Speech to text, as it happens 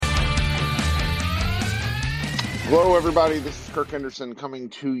Hello, everybody. This is Kirk Henderson coming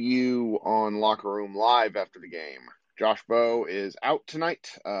to you on Locker Room Live after the game. Josh Bowe is out tonight,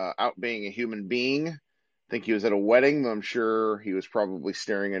 out being a human being. I think he was at a wedding, though I'm sure he was probably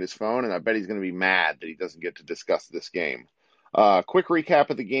staring at his phone, and I bet he's going to be mad that he doesn't get to discuss this game. Quick recap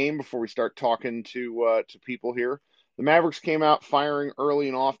of the game before we start talking to people here. The Mavericks came out firing early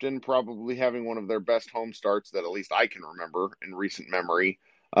and often, probably having one of their best home starts that at least I can remember in recent memory.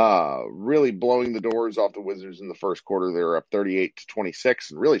 Really blowing the doors off the Wizards in the first quarter. They were up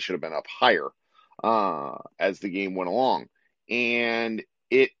 38-26 and really should have been up higher as the game went along. And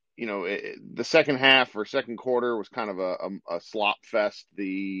the second half or second quarter was kind of a slop fest.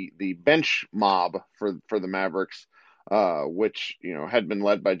 The bench mob for the Mavericks, which had been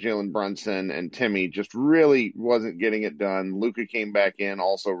led by Jalen Brunson and Timmy, just really wasn't getting it done. Luka came back in,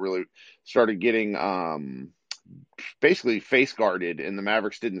 also really started getting basically face guarded, and the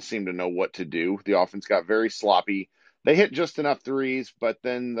Mavericks didn't seem to know what to do. The offense got very sloppy. They hit just enough threes, but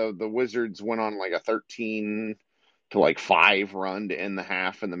then the Wizards went on like a 13-5 run to end the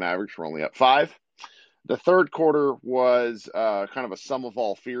half, and the Mavericks were only up 5. The third quarter was kind of a sum of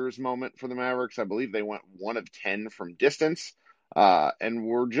all fears moment for the Mavericks. I believe they went 1 of 10 from distance and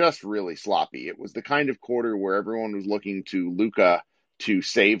were just really sloppy. It was the kind of quarter where everyone was looking to Luka to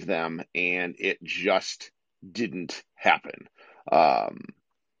save them, and it just didn't happen.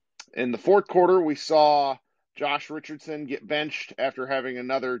 In the fourth quarter, we saw Josh Richardson get benched after having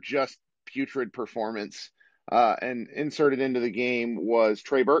another just putrid performance. And inserted into the game was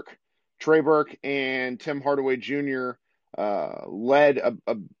Trey Burke. Trey Burke and Tim Hardaway Jr. Led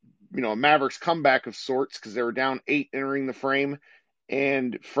a Mavericks comeback of sorts because they were down 8 entering the frame.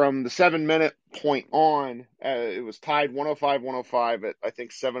 And from the 7-minute point on, it was tied 105-105 at, I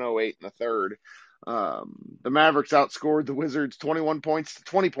think, 7:08 in the third. The Mavericks outscored the Wizards 21 points to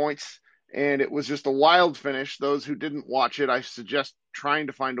 20 points, and it was just a wild finish. Those who didn't watch it, I suggest trying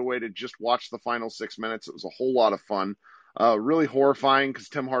to find a way to just watch the final 6 minutes. It was a whole lot of fun. Really horrifying because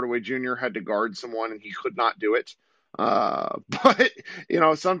Tim Hardaway Jr. had to guard someone and he could not do it. But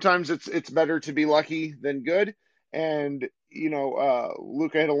sometimes it's better to be lucky than good. And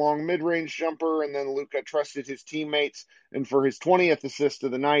Luka had a long mid-range jumper, and then Luka trusted his teammates, and for his 20th assist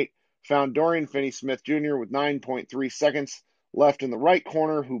of the night, found Dorian Finney-Smith Jr. with 9.3 seconds left in the right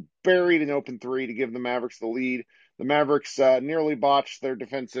corner, who buried an open three to give the Mavericks the lead. The Mavericks nearly botched their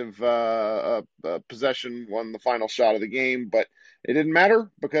defensive possession, won the final shot of the game, but it didn't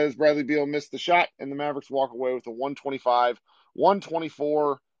matter because Bradley Beal missed the shot, and the Mavericks walk away with a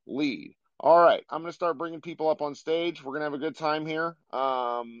 125-124 lead. All right, I'm going to start bringing people up on stage. We're going to have a good time here.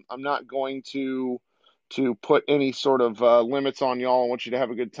 I'm not going to put any sort of limits on y'all. I want you to have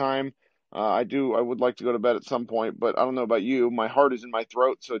a good time. I would like to go to bed at some point, but I don't know about you. My heart is in my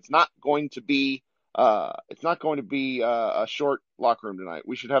throat, so it's not going to be a short locker room tonight.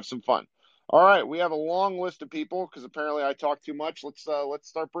 We should have some fun. All right, we have a long list of people because apparently I talk too much. Let's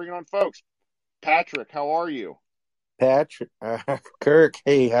start bringing on folks. Patrick, how are you? Patrick, Kirk,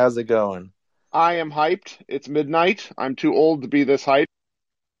 hey, how's it going? I am hyped. It's midnight. I'm too old to be this hyped.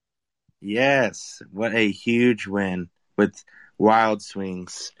 Yes, what a huge win with wild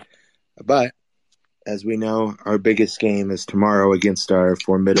swings. But as we know, our biggest game is tomorrow against our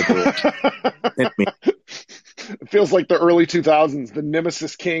formidable enemy. It feels like the early 2000s. The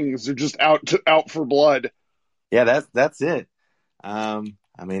Nemesis Kings are just out for blood. Yeah, that's it. I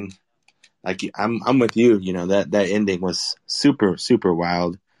mean, like I'm with you. That ending was super super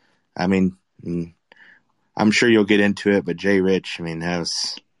wild. I mean, I'm sure you'll get into it, but Jay Rich, I mean, that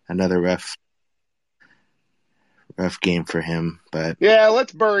was another rough game for him. But yeah,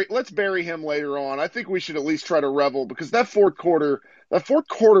 let's bury him later on. I think we should at least try to revel because that fourth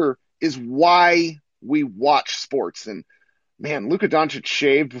quarter is why we watch sports. And man, Luka Doncic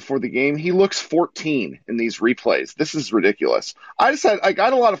shaved before the game. He looks 14 in these replays. This is ridiculous. I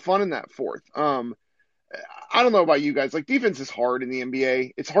had a lot of fun in that fourth. I don't know about you guys. Like, defense is hard in the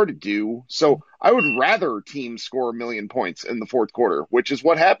NBA. It's hard to do. So I would rather teams score a million points in the fourth quarter, which is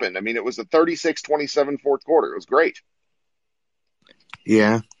what happened. I mean, it was a 36-27 fourth quarter. It was great.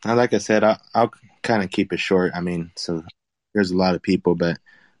 Yeah, like I said, I'll kind of keep it short. I mean, so there's a lot of people, but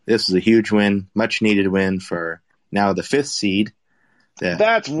this is a huge win, much needed win for now the 5th seed.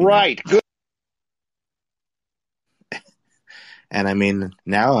 That's right. Good. And I mean,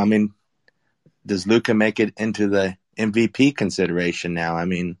 does Luka make it into the MVP consideration now? I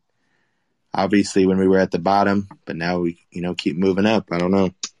mean, obviously when we were at the bottom, but now we, keep moving up. I don't know.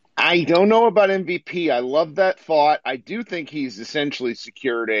 I don't know about MVP. I love that thought. I do think he's essentially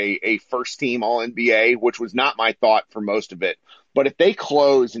secured a first-team All-NBA, which was not my thought for most of it. But if they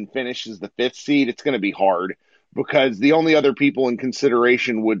close and finish as the 5th seed, it's going to be hard because the only other people in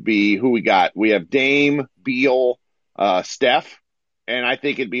consideration would be who we got. We have Dame, Beal, Steph, and I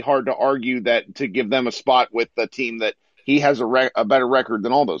think it'd be hard to argue that to give them a spot with the team that he has a better record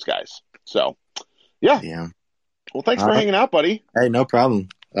than all those guys. So, yeah. Yeah. Well, thanks All for right. hanging out, buddy. Hey, no problem.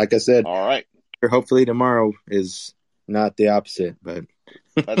 Like I said, All right. hopefully tomorrow is not the opposite, but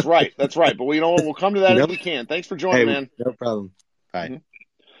That's right. That's right. But we'll come to that Nope. as we can. Thanks for joining, man. No problem. Bye. Mhm.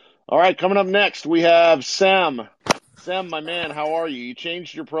 All right, coming up next, we have Sam. Sam, my man, how are you? You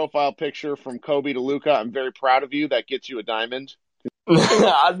changed your profile picture from Kobe to Luca. I'm very proud of you. That gets you a diamond.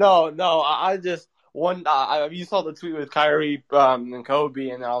 No. I just you saw the tweet with Kyrie and Kobe,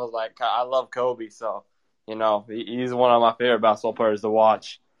 and I was like, I love Kobe, so he's one of my favorite basketball players to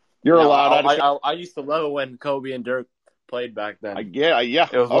watch. You're allowed. I used to love it when Kobe and Dirk played back then. Yeah.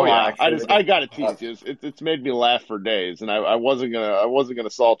 It was I got to tease you. It's made me laugh for days, and I wasn't gonna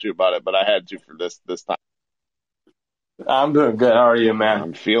salt you about it, but I had to for this time. I'm doing good. How are you, man?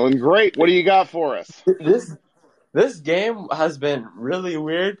 I'm feeling great. What do you got for us? This game has been really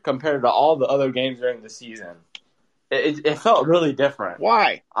weird compared to all the other games during the season. It felt really different.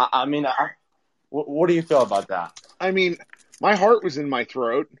 Why? What do you feel about that? I mean, my heart was in my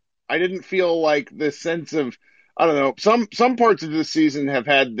throat. I didn't feel like this sense of, I don't know, some parts of the season have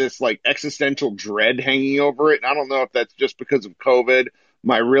had this like existential dread hanging over it. I don't know if that's just because of COVID,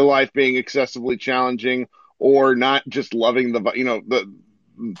 my real life being excessively challenging, or not just loving the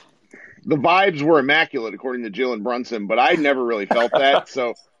vibes were immaculate according to Jalen Brunson, but I never really felt that.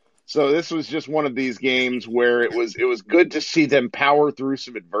 So this was just one of these games where it was good to see them power through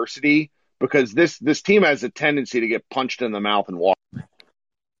some adversity, because this team has a tendency to get punched in the mouth and walk.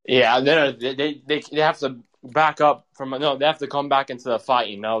 Yeah, they have to back up they have to come back into the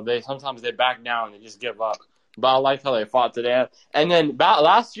fight. Sometimes they back down and they just give up. But I like how they fought today. And then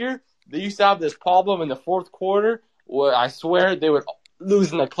last year they used to have this problem in the fourth quarter where I swear they would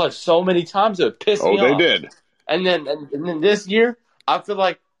lose in the clutch so many times it would piss me off. Oh, they did. And then this year I feel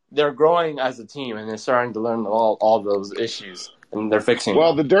like they're growing as a team and they're starting to learn all those issues. And they're fixing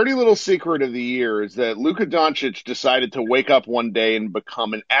Well, them. the dirty little secret of the year is that Luka Doncic decided to wake up one day and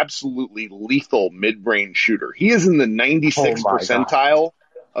become an absolutely lethal mid-range shooter. He is in the 96th percentile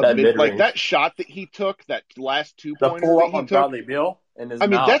of mid-range. That shot that he took, that last two-pointer the pull that up he on took. Bradley Beal in his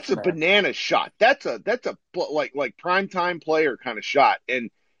mouth, that's a man. banana shot. That's a like primetime player kind of shot. And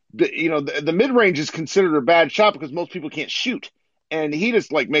the mid-range is considered a bad shot because most people can't shoot, and he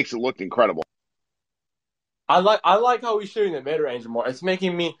just like makes it look incredible. I like how he's shooting the mid range more. It's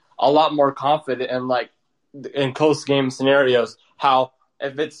making me a lot more confident in close game scenarios. How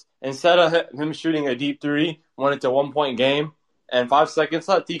if it's instead of him shooting a deep three when it's a 1 point game and 5 seconds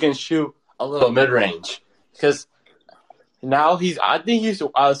left, he can shoot a little mid range. Because now I think he's at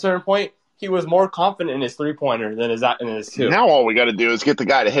a certain point he was more confident in his 3-pointer than in his two. Now all we got to do is get the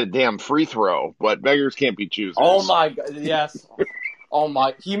guy to hit a damn free throw, but beggars can't be choosers. Oh my god! Yes. Oh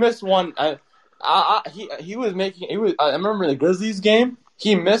my! He missed one. He was making. I remember the Grizzlies game.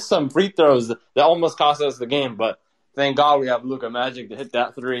 He missed some free throws that almost cost us the game, but thank God we have Luka Magic to hit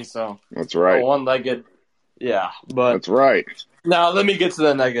that three. So that's right. One-legged. Yeah, but that's right. Now let me get to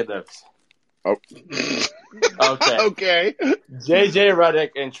the negatives. Oh. Okay. Okay. JJ Redick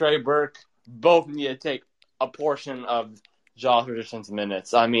and Trey Burke both need to take a portion of Josh Richardson's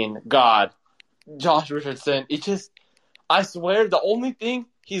minutes. I mean, God, Josh Richardson. I swear, the only thing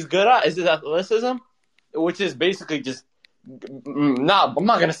he's good at is his athleticism, which is basically just I'm not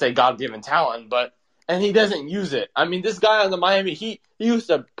going to say God-given talent, and he doesn't use it. I mean, this guy on the Miami Heat, he used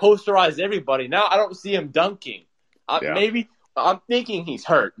to posterize everybody. Now I don't see him dunking. Maybe I'm thinking he's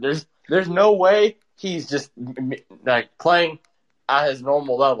hurt. There's no way he's just like playing at his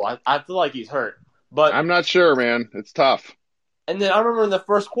normal level. I feel like he's hurt. But I'm not sure, man. It's tough. And then I remember in the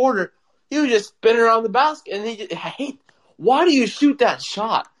first quarter, he was just spinning around the basket, and why do you shoot that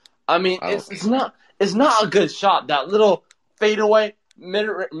shot? I mean, it's not a good shot. That little fadeaway,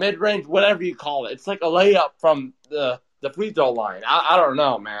 mid range, whatever you call it. It's like a layup from the free throw line. I don't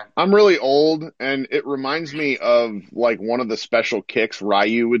know, man. I'm really old, and it reminds me of like one of the special kicks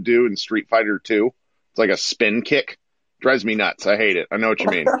Ryu would do in Street Fighter 2. It's like a spin kick. Drives me nuts. I hate it. I know what you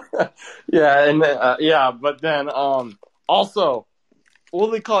mean. Yeah, but then also.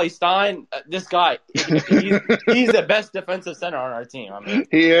 Willie Cauley-Stein, this guy, he's the best defensive center on our team. I mean,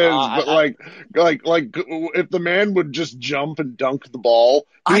 he is, but like if the man would just jump and dunk the ball,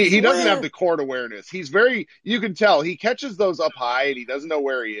 he doesn't have the court awareness. You can tell he catches those up high and he doesn't know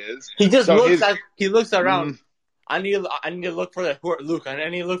where he is. He just looks around. I need to look for Luke. I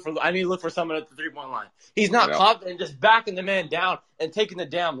need to look for someone at the 3-point line. He's not confident, just backing the man down and taking the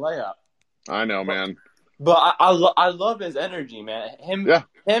damn layup. I know, man. But I love his energy, man. Yeah.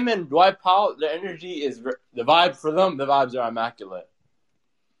 Him and Dwight Powell, the energy is the vibe for them. The vibes are immaculate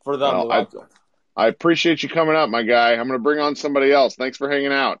for them. Well, The vibes are. I appreciate you coming up, my guy. I'm going to bring on somebody else. Thanks for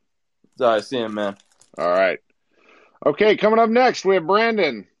hanging out. Sorry, see him, man. All right. Okay, coming up next, we have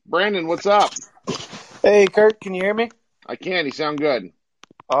Brandon. Brandon, what's up? Hey, Kurt, can you hear me? I can. You sound good.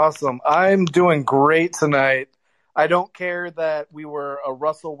 Awesome. I'm doing great tonight. I don't care that we were a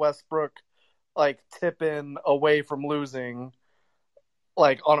Russell Westbrook tip-in away from losing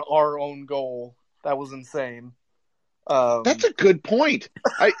on our own goal. That was insane. That's a good point.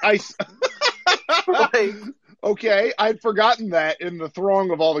 like, Okay, I'd forgotten that in the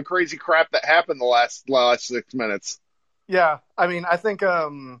throng of all the crazy crap that happened the last 6 minutes. yeah, I mean, I think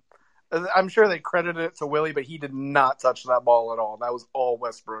I'm sure they credited it to Willie, but he did not touch that ball at all. That was all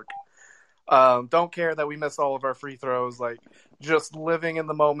Westbrook. Don't care that we missed all of our free throws. Just living in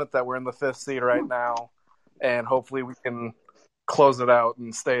the moment that we're in the 5th seed right now, and hopefully we can close it out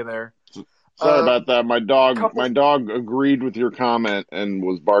and stay there. Sorry about that. My dog agreed with your comment and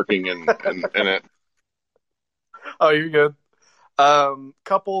was barking in it. Oh, you're good.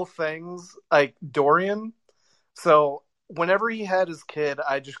 Couple things like Dorian. So whenever he had his kid,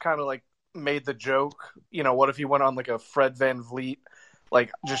 I just kind of made the joke. What if he went on a Fred VanVleet,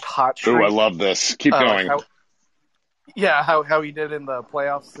 just hot streak? Ooh, I love this. Keep going. How he did in the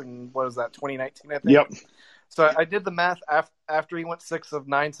playoffs in, what was that, 2019, I think? Yep. So I did the math after he went 6 of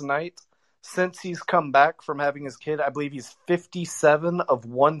 9 tonight. Since he's come back from having his kid, I believe he's 57 of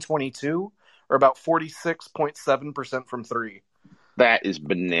 122, or about 46.7% from 3. That is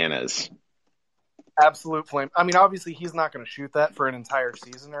bananas. Absolute flame. I mean, obviously he's not going to shoot that for an entire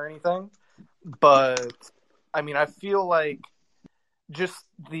season or anything, but I mean, I feel like just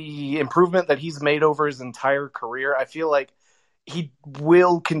the improvement that he's made over his entire career, I feel like he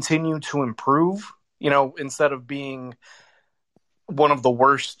will continue to improve, instead of being one of the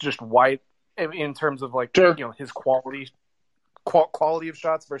worst just white in terms of sure. His quality of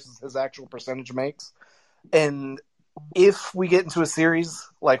shots versus his actual percentage makes. And if we get into a series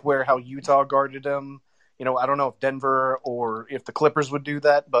where how Utah guarded him, I don't know if Denver or if the Clippers would do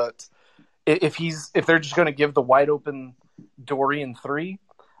that, but if they're just going to give the wide open Dorian 3,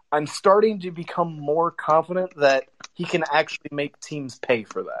 I'm starting to become more confident that he can actually make teams pay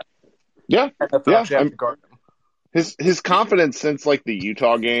for that. Yeah. To guard him. His confidence since the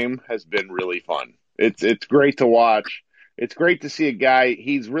Utah game has been really fun. It's great to watch. It's great to see a guy.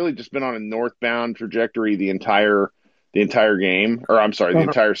 He's really just been on a northbound trajectory the entire game, or I'm sorry, the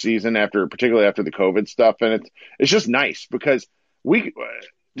entire season, particularly after the COVID stuff, and it's just nice because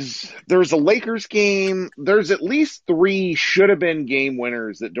there's a Lakers game. There's at least 3 should have been game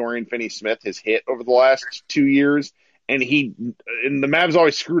winners that Dorian Finney-Smith has hit over the last 2 years. And the Mavs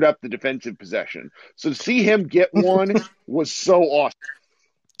always screwed up the defensive possession. So to see him get one was so awesome.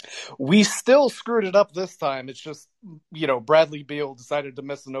 We still screwed it up this time. It's just, Bradley Beal decided to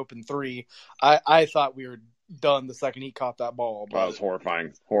miss an open 3. I thought we were done the second he caught that ball. That was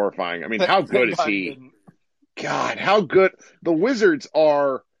horrifying. Horrifying. I mean, how good is he? God, how good. The Wizards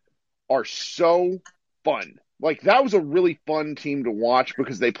are so fun. That was a really fun team to watch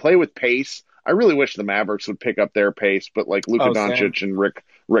because they play with pace. I really wish the Mavericks would pick up their pace, but Luka Doncic and Rick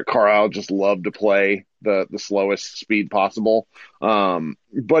Carlisle just love to play the slowest speed possible.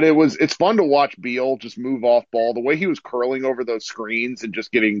 But it's fun to watch Beal just move off ball. The way he was curling over those screens and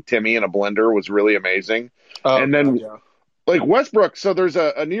just getting Timmy in a blender was really amazing. And then Westbrook. So there's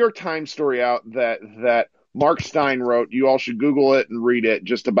a New York Times story out that Mark Stein wrote. You all should Google it and read it,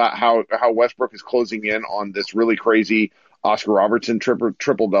 just about how Westbrook is closing in on this really crazy Oscar Robertson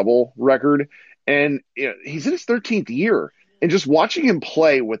triple-double record. And he's in his 13th year. And just watching him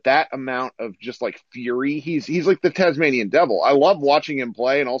play with that amount of just fury, he's like the Tasmanian devil. I love watching him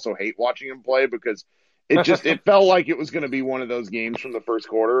play and also hate watching him play because it felt like it was going to be one of those games from the first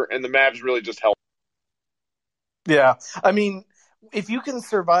quarter. And the Mavs really just helped. Yeah. I mean, if you can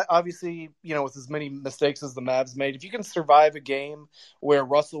survive, obviously, with as many mistakes as the Mavs made, if you can survive a game where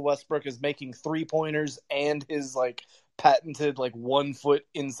Russell Westbrook is making 3-pointers and his patented 1 foot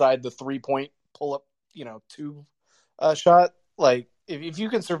inside the 3-point pull up, tube shot, if you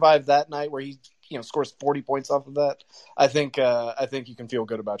can survive that night where he scores 40 points off of that, I think you can feel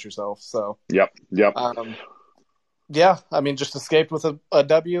good about yourself. So yep. Yeah, I mean, just escaped with a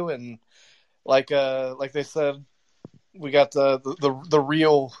W, and like they said, we got the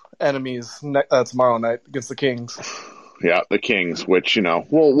real enemies tomorrow night against the Kings. Yeah, the Kings, which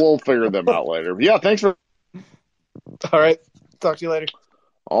we'll figure them out later. But yeah, thanks for. All right, talk to you later.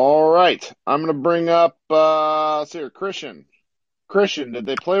 All right, I'm gonna bring up Christian. Christian, did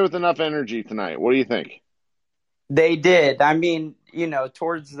they play with enough energy tonight? What do you think? They did. I mean,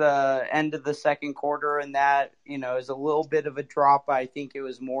 towards the end of the second quarter and that, is a little bit of a drop. I think it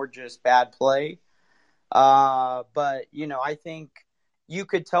was more just bad play. But, I think you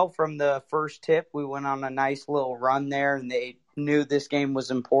could tell from the first tip, we went on a nice little run there and they knew this game was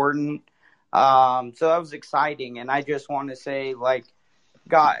important. So that was exciting. And I just want to say,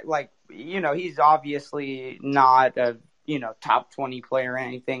 he's obviously not a, top 20 player or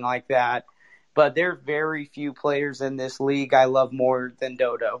anything like that. But there are very few players in this league I love more than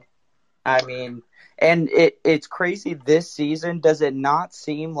Dodo. I mean, and it's crazy this season. Does it not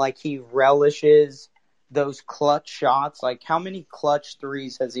seem like he relishes those clutch shots? Like, how many clutch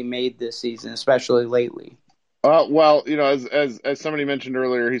threes has he made this season, especially lately? Well, as somebody mentioned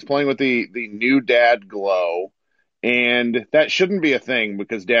earlier, he's playing with the new dad glow, and that shouldn't be a thing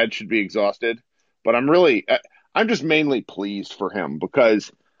because dad should be exhausted. But I'm just mainly pleased for him because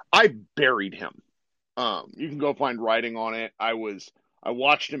I buried him. You can go find writing on it. I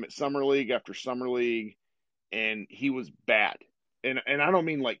watched him at Summer League after Summer League, and he was bad. And I don't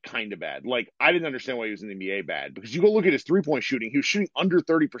mean like kind of bad. Like I didn't understand why he was in the NBA bad because you go look at his 3-point shooting. He was shooting under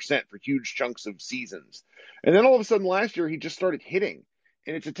 30% for huge chunks of seasons, and then all of a sudden last year he just started hitting.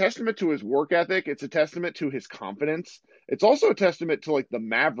 And it's a testament to his work ethic. It's a testament to his confidence. It's also a testament to like the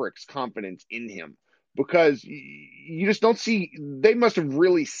Mavericks' confidence in him because you just don't see. They must have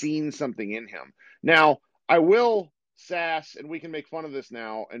really seen something in him. Now I will sass, and we can make fun of this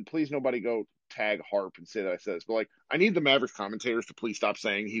now. And please, nobody go tag Harp and say that I said this, but like I need the Mavericks commentators to please stop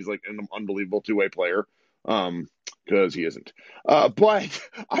saying he's like an unbelievable two-way player, because he isn't. But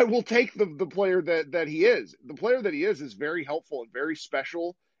I will take the player that he is. The player that he is very helpful and very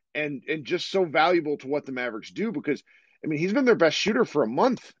special, and just so valuable to what the Mavericks do because. I mean, he's been their best shooter for a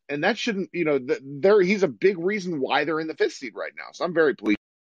month, and that shouldn't, he's a big reason why they're in the 5th seed right now. So I'm very pleased.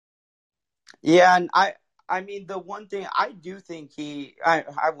 Yeah, and I mean, the one thing I do think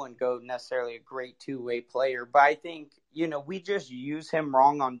I wouldn't go necessarily a great two-way player, but I think, we just use him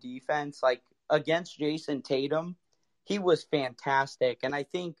wrong on defense. Like against Jason Tatum, he was fantastic. And I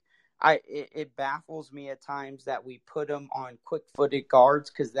think it baffles me at times that we put him on quick-footed guards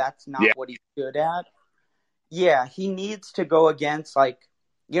because that's not what he's good at. Yeah, he needs to go against a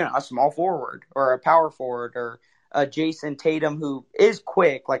small forward or a power forward or a Jason Tatum who is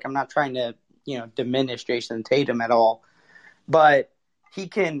quick. Like I'm not trying to, diminish Jason Tatum at all, but he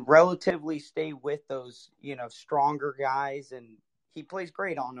can relatively stay with those, stronger guys and he plays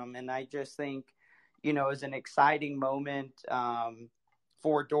great on them. And I just think, it's an exciting moment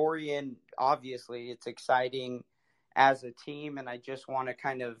for Dorian. Obviously it's exciting as a team and I just want to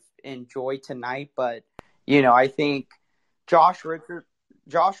kind of enjoy tonight, but I think Josh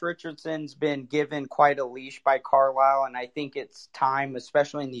Richardson's been given quite a leash by Carlisle, and I think it's time,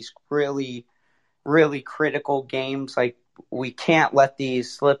 especially in these really, really critical games. Like we can't let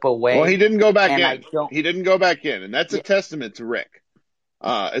these slip away. Well, he didn't go back in. He didn't go back in, and that's a testament to Rick.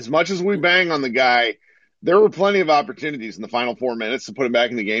 As much as we bang on the guy, there were plenty of opportunities in the final 4 minutes to put him back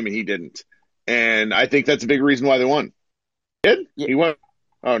in the game, and he didn't. And I think that's a big reason why they won. He did? Yeah. He won.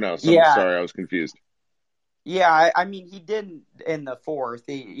 Oh no, sorry, I was confused. Yeah, I mean, he didn't in the fourth.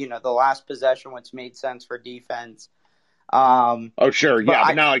 The last possession, which made sense for defense. Sure, yeah,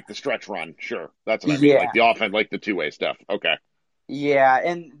 but not like the stretch run. Sure, that's what I mean. Like the offense, like the two-way stuff. Okay. Yeah,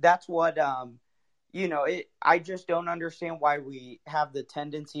 and that's what I just don't understand why we have the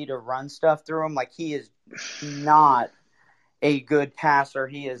tendency to run stuff through him. Like he is not a good passer.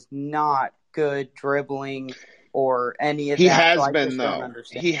 He is not good dribbling or any of that. He has been though.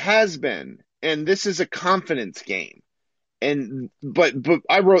 He has been. And this is a confidence game. But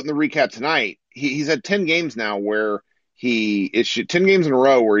I wrote in the recap tonight, he's had 10 games now where 10 games in a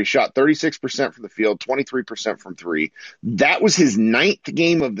row where he shot 36% from the field, 23% from three. That was his 9th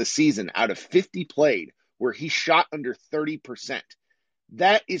game of the season out of 50 played where he shot under 30%.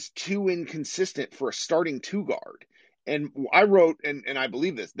 That is too inconsistent for a starting two guard. And I wrote, and I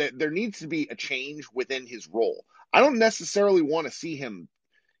believe this, that there needs to be a change within his role. I don't necessarily want to see him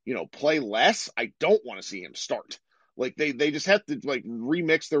play less. I don't want to see him start. Like they just have to like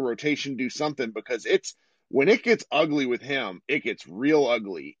remix their rotation, do something because when it gets ugly with him, it gets real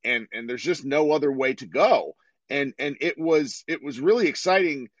ugly, and there's just no other way to go. And it was really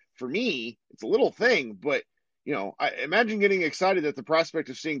exciting for me. It's a little thing, but I imagine getting excited at the prospect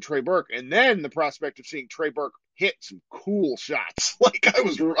of seeing Trey Burke, and then the prospect of seeing Trey Burke hit some cool shots. Like I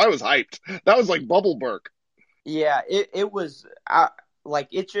was hyped. That was like bubble Burke. Yeah, it was. Like,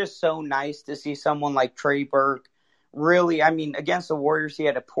 it's just so nice to see someone like Trey Burke. Really, I mean, against the Warriors, he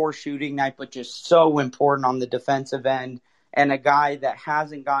had a poor shooting night, but just so important on the defensive end. and a guy that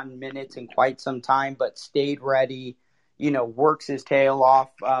hasn't gotten minutes in quite some time, but stayed ready, works his tail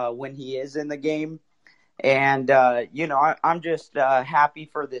off when he is in the game. And, I'm just happy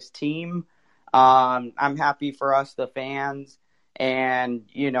for this team. I'm happy for us, the fans. And,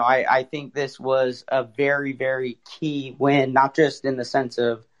 I think this was a very, very key win, not just in the sense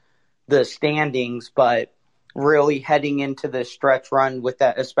of the standings, but really heading into the stretch run with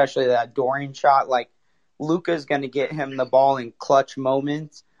that, especially that Dorian shot. Like, Luka's going to get him the ball in clutch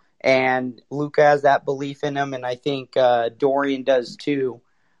moments, and Luka has that belief in him, and I think Dorian does too,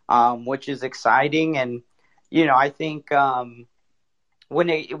 which is exciting. And, I think when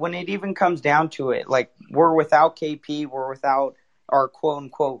it even comes down to it, like, we're without KP, we're without our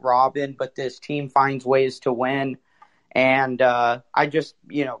quote-unquote Robin, but this team finds ways to win. And I just,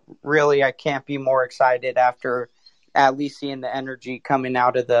 really, I can't be more excited after at least seeing the energy coming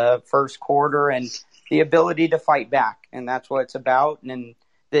out of the first quarter and the ability to fight back. And that's what it's about. And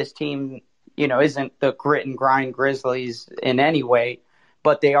this team, isn't the grit and grind Grizzlies in any way,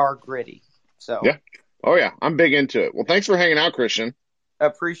 but they are gritty. So, yeah. Oh, yeah. I'm big into it. Well, thanks for hanging out, Christian.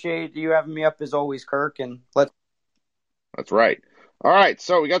 Appreciate you having me up as always, Kirk. And That's right. All right.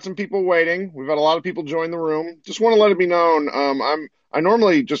 So we got some people waiting. We've had a lot of people join the room. Just want to let it be known. I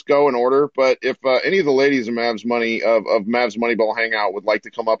normally just go in order, but if any of the ladies of Mavs Moneyball Hangout would like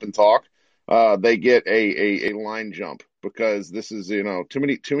to come up and talk, they get a line jump, because this is, too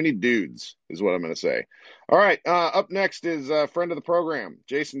many dudes is what I'm going to say. All right. Up next is a friend of the program,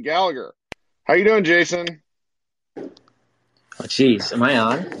 Jason Gallagher. How you doing, Jason? Oh, geez. Am I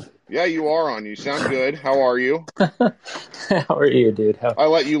on? Yeah, you are on. You sound good. How are you? How are you, dude? I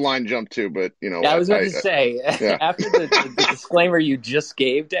let you line jump too, but I was about to say, yeah. After the disclaimer you just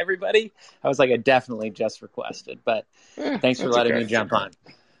gave to everybody, I was like, I definitely just requested, but thanks for letting me jump on.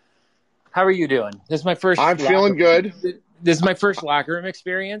 How are you doing? This is my first. I'm feeling good. This is my first locker room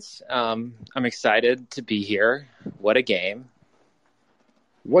experience. I'm excited to be here. What a game!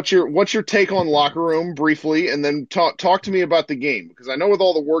 What's your take on locker room briefly, and then talk to me about the game, because I know with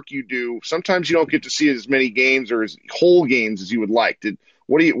all the work you do, sometimes you don't get to see as many games or as whole games as you would like.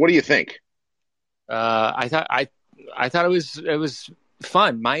 What do you think? I thought it was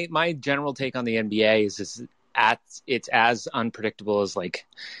fun. My general take on the NBA is it's as unpredictable as like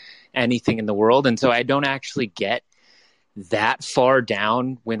anything in the world, and so I don't actually get that far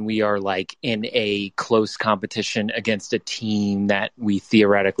down when we are like in a close competition against a team that we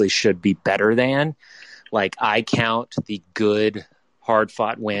theoretically should be better than. Like, I count the good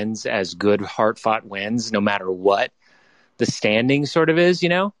hard-fought wins as good hard-fought wins, no matter what the standing sort of is,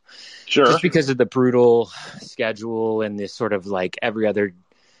 Sure. Just because of the brutal schedule and this sort of like every other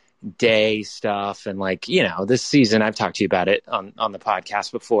day stuff. And like, this season, I've talked to you about it on the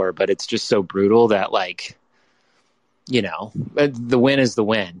podcast before, but it's just so brutal that like, the win is the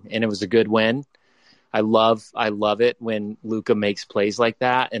win, and it was a good win. I love it when Luka makes plays like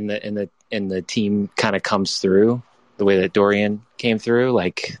that, and the team kind of comes through the way that Dorian came through.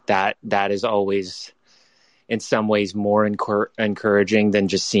 Like that is always in some ways more encouraging than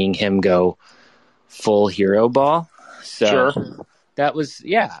just seeing him go full hero ball. So sure. That was,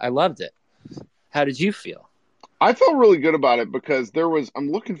 I loved it. How did you feel? I felt really good about it because I'm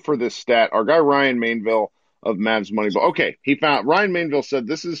looking for this stat. Our guy Ryan Mainville of Mavs Moneyball. Okay, Ryan Mainville said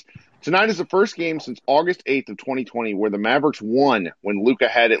tonight is the first game since August 8th of 2020 where the Mavericks won when Luka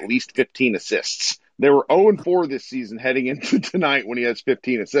had at least 15 assists. They were 0-4 this season heading into tonight when he has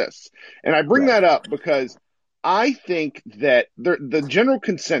 15 assists. And I bring that up because I think that the general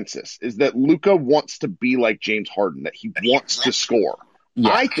consensus is that Luka wants to be like James Harden, that he wants to score.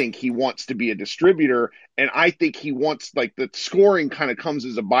 Yeah. I think he wants to be a distributor, and I think he wants, like, the scoring kind of comes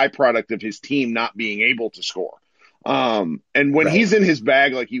as a byproduct of his team not being able to score. And when he's in his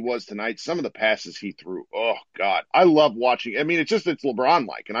bag like he was tonight, some of the passes he threw, oh, God, I love watching. I mean, it's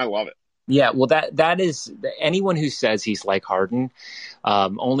LeBron-like, and I love it. Yeah, well, that is anyone who says he's like Harden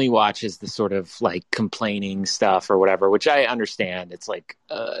only watches the sort of like complaining stuff or whatever, which I understand. It's like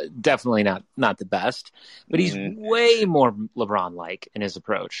definitely not the best, but he's way more LeBron-like in his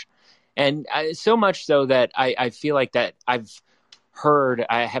approach, and so much so that I feel like that I've heard.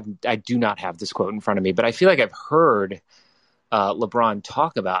 I do not have this quote in front of me, but I feel like I've heard LeBron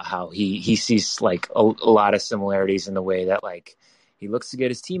talk about how he sees like a lot of similarities in the way that like. He looks to get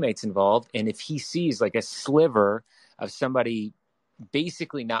his teammates involved, and if he sees like a sliver of somebody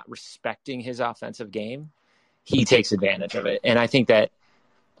basically not respecting his offensive game, he takes advantage of it. And I think that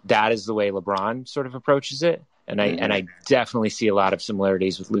is the way LeBron sort of approaches it. And I definitely see a lot of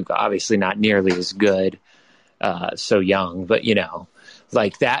similarities with Luka. Obviously, not nearly as good, so young, but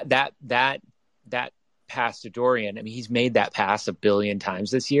like that pass to Dorian, I mean, he's made that pass a billion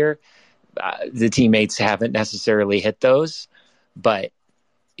times this year. The teammates haven't necessarily hit those, but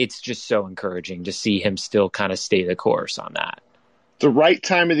it's just so encouraging to see him still kind of stay the course on that. The right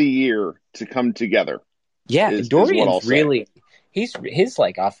time of the year to come together. Yeah, is Dorian's what I'll say. really his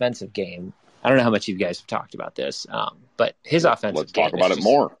like offensive game. I don't know how much you guys have talked about this, but his offensive Let's game. Talk about it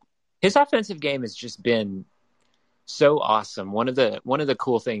more. His offensive game has just been so awesome. One of the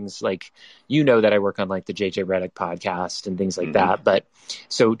cool things, like, that I work on like the JJ Redick podcast and things like that. But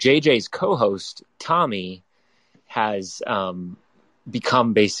so JJ's co-host Tommy has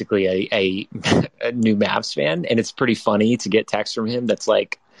become basically a new Mavs fan, and it's pretty funny to get texts from him that's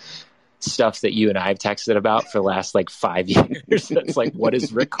like stuff that you and I have texted about for the last like 5 years. That's like, what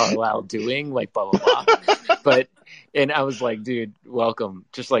is Rick Carlisle doing? Like, blah blah blah. And I was like, dude, welcome.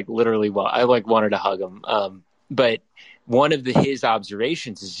 Just like literally, I like wanted to hug him. But one of his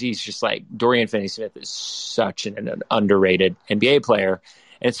observations is he's just like, Dorian Finney-Smith is such an underrated NBA player.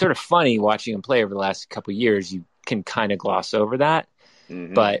 And it's sort of funny watching him play over the last couple of years. You can kind of gloss over that.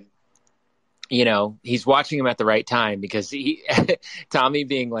 But, he's watching him at the right time, because Tommy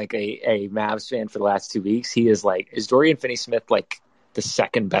being like a Mavs fan for the last 2 weeks, he is like, is Dorian Finney-Smith like the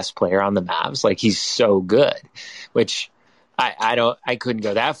second best player on the Mavs? Like, he's so good, which I couldn't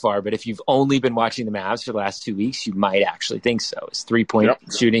go that far, but if you've only been watching the Mavs for the last 2 weeks, you might actually think so. His 3-point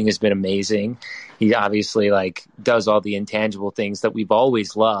shooting has been amazing. He obviously like does all the intangible things that we've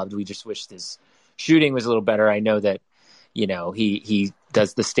always loved. We just wish his shooting was a little better. I know that, he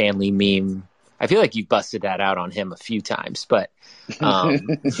does the Stanley meme. I feel like you've busted that out on him a few times, but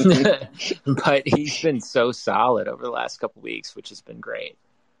but he's been so solid over the last couple of weeks, which has been great.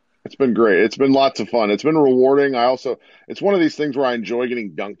 It's been great. It's been lots of fun. It's been rewarding. It's one of these things where I enjoy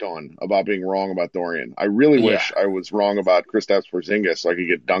getting dunked on about being wrong about Dorian. I really wish I was wrong about Kristaps Porzingis so I could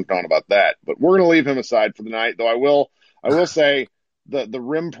get dunked on about that. But we're going to leave him aside for the night, though I will say the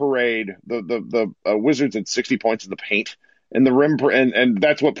rim parade, the Wizards had 60 points in the paint, and the rim and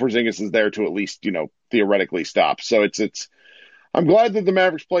that's what Porzingis is there to at least, theoretically stop. So I'm glad that the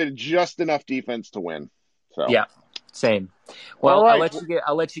Mavericks played just enough defense to win. So yeah. Same. Well, right.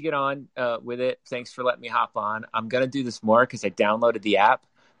 I'll let you get on with it. Thanks for letting me hop on. I'm gonna do this more because I downloaded the app,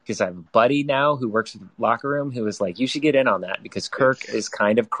 because I have a buddy now who works with Locker Room who was like, you should get in on that because Kirk is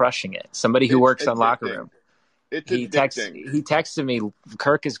kind of crushing it. Somebody who works on Locker Room. He texted me,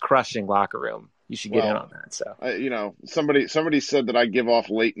 Kirk is crushing Locker Room. You should get in on that. So somebody said that I give off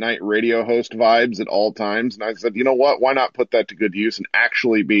late night radio host vibes at all times, and I said, you know what? Why not put that to good use and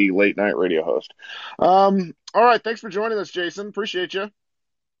actually be late night radio host? All right, thanks for joining us, Jason. Appreciate you.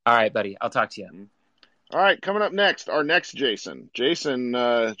 All right, buddy. I'll talk to you. All right, coming up next, our next Jason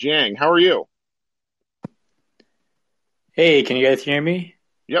Jang. How are you? Hey, can you guys hear me?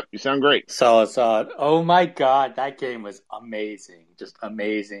 Yep, you sound great. Solid. Oh my God, that game was amazing. Just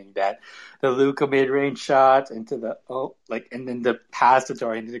amazing. That the Luka mid-range shot into and then the pass to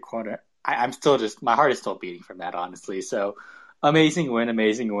Dorian into the corner. I'm still my heart is still beating from that, honestly. So amazing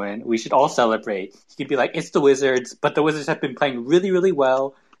win. We should all celebrate. You could be like, it's the Wizards, but the Wizards have been playing really, really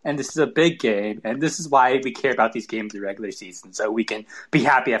well, and this is a big game, and this is why we care about these games in the regular season, so we can be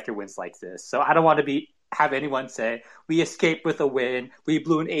happy after wins like this. So I don't want to have anyone say we escaped with a win, we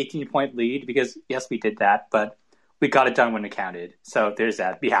blew an 18-point lead, because yes, we did that, but we got it done when it counted. So there's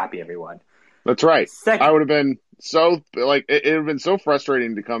that. Be happy, everyone. That's right. I would have been so it would have been so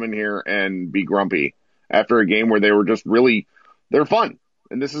frustrating to come in here and be grumpy after a game where they were just really, they're fun.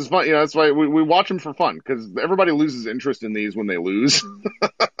 And this is fun. That's why we watch them for fun, because everybody loses interest in these when they lose.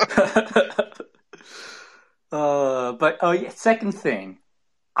 Second thing.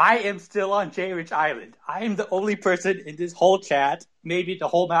 I am still on Jay Rich Island. I am the only person in this whole chat, maybe the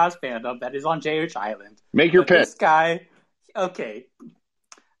whole Mavs fandom, that is on Jay Rich Island. Make your pitch. This guy, okay.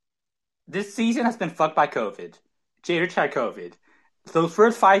 This season has been fucked by COVID. Jay Rich had COVID. Those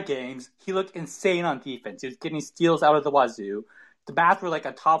first 5 games, he looked insane on defense. He was getting steals out of the wazoo. The Mavs were like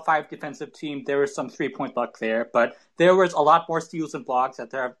a top 5 defensive team. There was some 3-point luck there, but there was a lot more steals and blocks than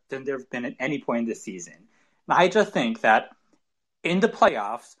there have been at any point in this season. And I just think that in the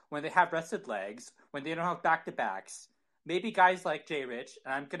playoffs, when they have rested legs, when they don't have back-to-backs, maybe guys like Jay Rich,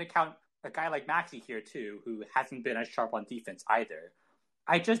 and I'm going to count a guy like Maxey here too, who hasn't been as sharp on defense either.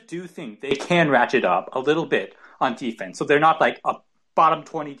 I just do think they can ratchet up a little bit on defense, so they're not like a bottom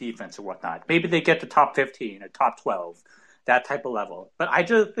 20 defense or whatnot. Maybe they get to top 15 or top 12, that type of level. But I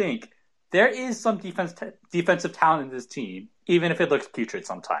just think there is some defensive talent in this team, even if it looks putrid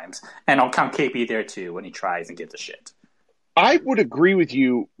sometimes. And I'll count KP there too when he tries and gives a shit. I would agree with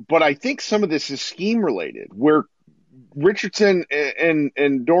you, but I think some of this is scheme related, where Richardson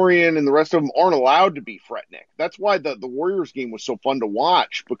and Dorian and the rest of them aren't allowed to be Fretnick. That's why the Warriors game was so fun to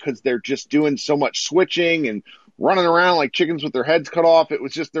watch, because they're just doing so much switching and running around like chickens with their heads cut off. It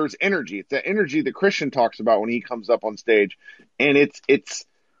was just, there's energy. It's that energy that Christian talks about when he comes up on stage. And it's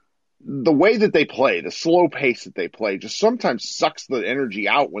the way that they play, the slow pace that they play, just sometimes sucks the energy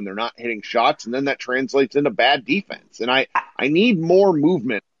out when they're not hitting shots, and then that translates into bad defense. And I need more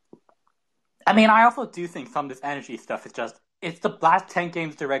movement. I mean, I also do think some of this energy stuff is just, it's the last 10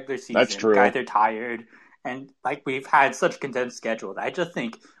 games of the regular season. That's true. Guys are tired, and like we've had such a condensed schedule. I just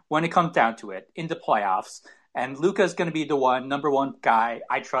think when it comes down to it, in the playoffs, and Luka's going to be the number one guy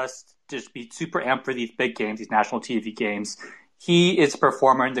I trust to just be super amped for these big games, these national TV games. He is a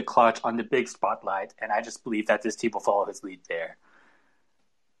performer in the clutch on the big spotlight, and I just believe that this team will follow his lead there.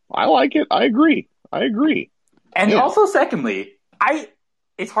 I like it. I agree. And also, secondly,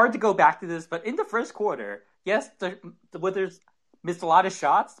 it's hard to go back to this, but in the first quarter, yes, the Wizards missed a lot of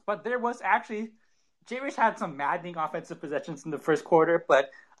shots, but there was actually, Jay Rich had some maddening offensive possessions in the first quarter, but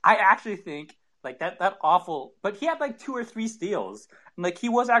I actually think like that awful, but he had like 2 or 3 steals, and like he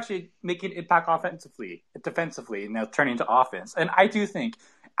was actually making impact offensively, defensively, and now turning to offense. And I do think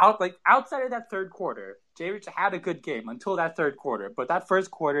outside of that third quarter, Jay Rich had a good game until that third quarter, but that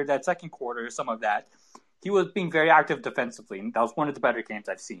first quarter, that second quarter, some of that, he was being very active defensively, and that was one of the better games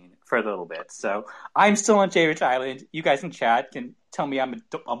I've seen for a little bit. So I'm still on Jay Rich Island. You guys in chat can tell me I'm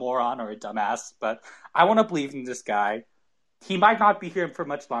a moron or a dumbass, but I want to believe in this guy. He might not be here for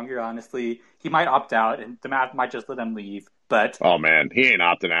much longer, honestly. He might opt out, and the Mavs might just let him leave. But oh man, he ain't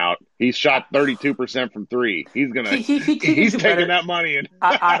opting out. He's shot 32% from 3. He's gonna. He's taking better. That money. And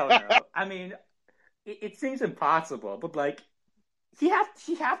I don't know. I mean, it seems impossible, but like. He have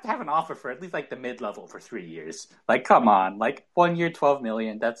to have an offer for at least like the mid-level for 3 years. Like, come on, like 1 year, $12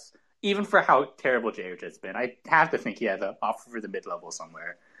 million. That's even for how terrible Jay Rich has been. I have to think he has an offer for the mid-level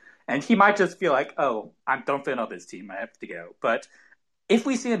somewhere, and he might just feel like, oh, I don't fit on this team. I have to go. But if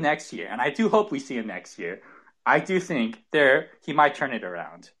we see him next year, and I do hope we see him next year, I do think he might turn it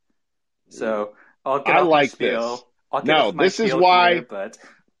around. So I'll get off my spiel. This is why. Here, but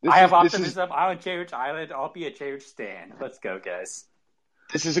I have optimism. I'm on Jay Rich Island. I'll be a Jay Rich stan. Let's go, guys.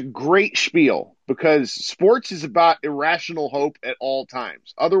 This is a great spiel, because sports is about irrational hope at all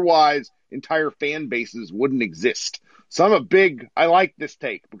times. Otherwise, entire fan bases wouldn't exist. So I like this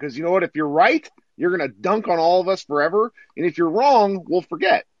take, because you know what? If you're right, you're going to dunk on all of us forever. And if you're wrong, we'll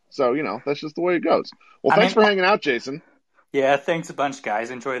forget. So, that's just the way it goes. Well, thanks for hanging out, Jason. Yeah, thanks a bunch,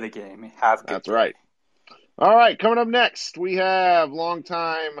 guys. Enjoy the game. Have a good day. Right. All right, coming up next, we have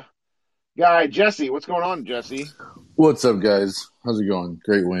longtime guy Jesse. What's going on, Jesse? What's up, guys? How's it going?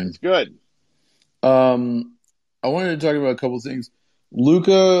 Great win. It's good. I wanted to talk about a couple things.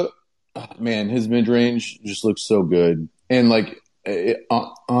 Luka, man, his mid-range just looks so good. And like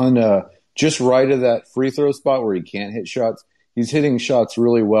on just right of that free throw spot where he can't hit shots, he's hitting shots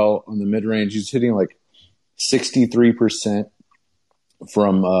really well on the mid-range. He's hitting like 63%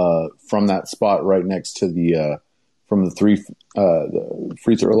 from that spot right next to the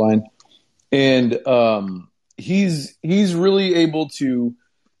free throw line. And he's really able to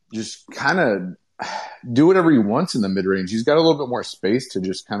just kind of do whatever he wants in the mid range. He's got a little bit more space to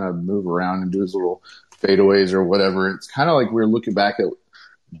just kind of move around and do his little fadeaways or whatever. It's kind of like we were looking back at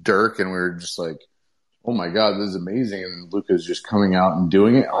Dirk and we were just like, oh my God, this is amazing. And Luka's just coming out and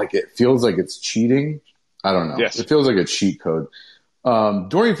doing it. Like, it feels like it's cheating. I don't know. Yes. It feels like a cheat code.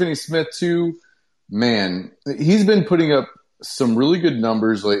 Dorian Finney-Smith too, man, he's been putting up some really good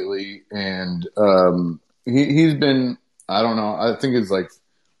numbers lately. And, he's been, I don't know, I think it's like,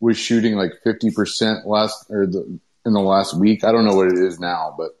 was shooting like 50% in the last week. I don't know what it is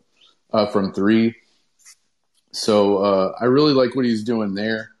now, but, from 3. So, I really like what he's doing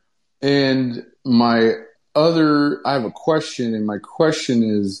there. And I have a question, and my question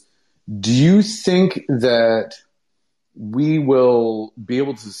is, do you think that we will be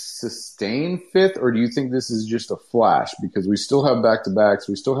able to sustain 5th, or do you think this is just a flash? Because we still have back-to-backs.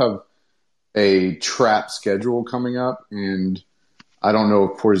 We still have a trap schedule coming up, and I don't know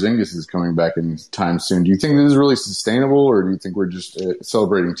if Porzingis is coming back anytime soon. Do you think this is really sustainable, or do you think we're just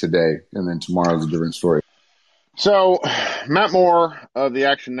celebrating today and then tomorrow's a different story? So, Matt Moore of the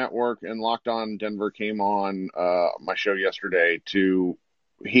Action Network and Locked On Denver came on my show yesterday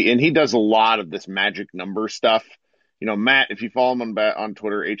he does a lot of this magic number stuff. You know, Matt, if you follow him on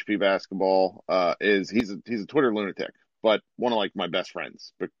Twitter, HP Basketball, he's a Twitter lunatic, but one of like my best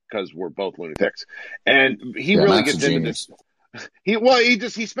friends because we're both lunatics, and he really Matt's gets into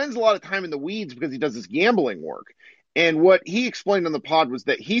this. He spends a lot of time in the weeds because he does this gambling work. And what he explained on the pod was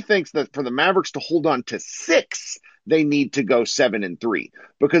that he thinks that for the Mavericks to hold on to 6, they need to go 7-3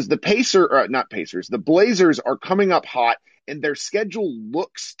 because the Blazers are coming up hot and their schedule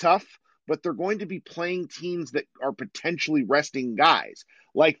looks tough, but they're going to be playing teams that are potentially resting guys,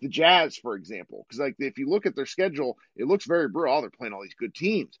 like the Jazz, for example. Because like if you look at their schedule, it looks very brutal. Oh, they're playing all these good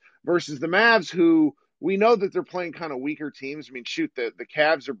teams versus the Mavs, who we know that they're playing kind of weaker teams. I mean, shoot, the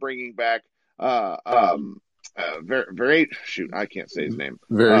Cavs are bringing back I can't say his name.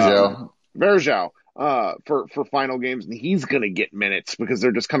 Verjao for final games, and he's going to get minutes because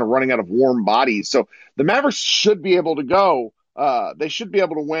they're just kind of running out of warm bodies. So the Mavericks should be able to go. They should be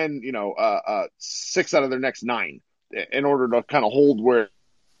able to win, 6 out of their next 9 in order to kind of hold where.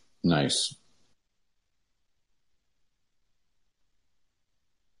 Nice.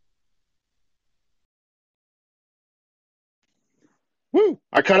 Woo!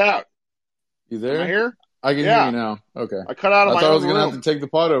 I cut out. You there? Am I here? I can hear you now. Okay. I cut out of I my thought I own was going to room. have to take the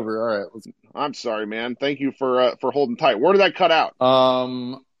pod over. All right. I'm sorry, man. Thank you for holding tight. Where did that cut out?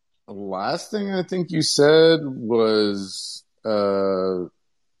 Last thing I think you said was I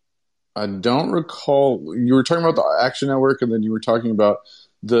don't recall. You were talking about the Action Network, and then you were talking about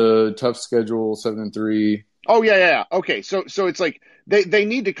the tough schedule, 7-3. Oh yeah. Okay, so it's like they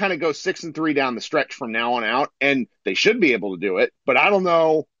need to kind of go 6-3 down the stretch from now on out, and they should be able to do it. But I don't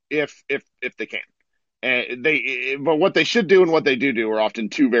know if they can. But what they should do and what they do are often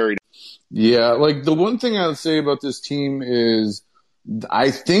two very. Yeah, like the one thing I would say about this team is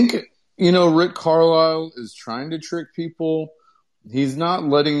I think, Rick Carlisle is trying to trick people. He's not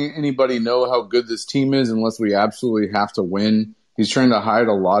letting anybody know how good this team is unless we absolutely have to win. He's trying to hide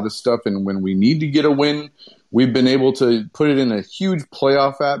a lot of stuff, and when we need to get a win, we've been able to put it in a huge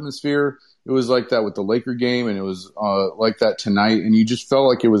playoff atmosphere. It was like that with the Laker game, and it was like that tonight, and you just felt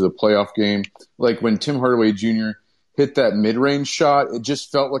like it was a playoff game. Like when Tim Hardaway Jr. hit that mid-range shot, it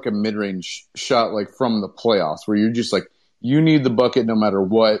just felt like a mid-range shot like from the playoffs where you're just like, you need the bucket no matter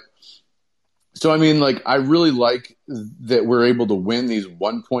what. So, I mean, like, I really like that we're able to win these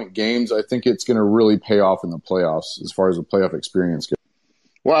 1-point games. I think it's going to really pay off in the playoffs as far as the playoff experience goes.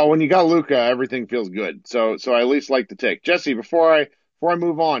 Well, when you got Luka, everything feels good. So I at least like the take. Jesse, before I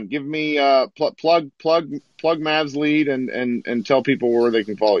move on, give me plug Mavs Lead and tell people where they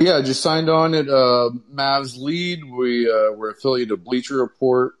can follow you. Yeah, just signed on at Mavs Lead. We're affiliated with Bleacher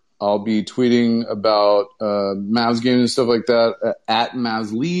Report. I'll be tweeting about Mavs games and stuff like that at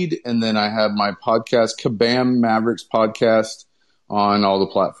Mavs Lead. And then I have my podcast, Kabam Mavericks Podcast, on all the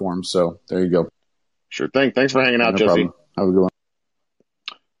platforms. So there you go. Sure thing. Thanks for hanging out, Jesse. Problem. Have a good one.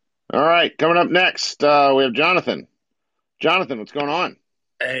 All right. Coming up next, we have Jonathan. Jonathan, what's going on?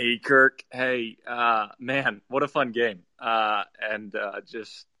 Hey, Kirk. Hey, man, what a fun game. And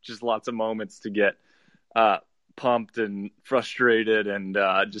just lots of moments to get pumped and frustrated and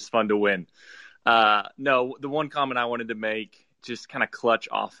just fun to win. No, the one comment I wanted to make, just kind of clutch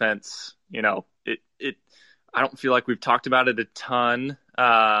offense. I don't feel like we've talked about it a ton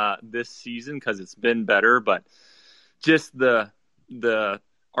this season because it's been better, but just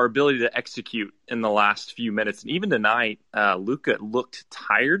our ability to execute in the last few minutes. And even tonight, Luka looked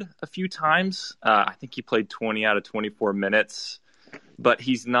tired a few times. I think he played 20 out of 24 minutes, but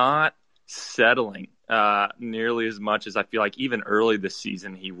he's not settling nearly as much as I feel like even early this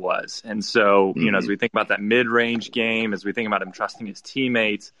season he was. And so, as we think about that mid-range game, as we think about him trusting his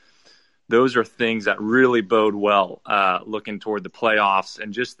teammates, those are things that really bode well looking toward the playoffs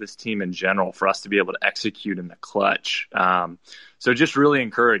and just this team in general for us to be able to execute in the clutch. So just really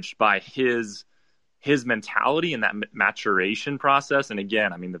encouraged by his mentality and that maturation process. And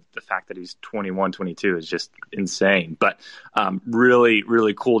again, I mean, the fact that he's 21, 22 is just insane, but really,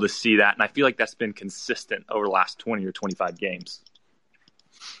 really cool to see that. And I feel like that's been consistent over the last 20 or 25 games.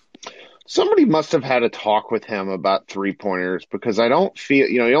 Somebody must have had a talk with him about 3-pointers because I don't feel,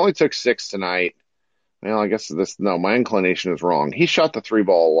 he only took 6 tonight. Well, I guess my inclination is wrong. He shot the 3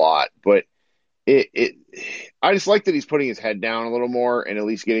 ball a lot, but I just like that he's putting his head down a little more and at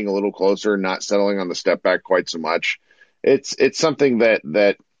least getting a little closer and not settling on the step back quite so much. It's something that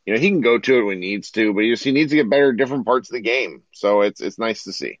he can go to it when he needs to, but he needs to get better at different parts of the game. So it's nice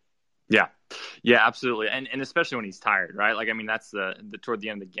to see. Yeah, absolutely. And especially when he's tired, right? Like, I mean, that's the toward the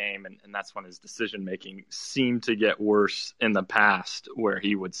end of the game. And that's when his decision making seemed to get worse in the past where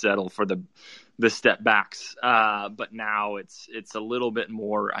he would settle for the step backs. But now it's a little bit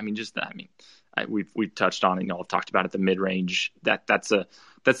more, we've touched on it, I've talked about it, the mid range, that's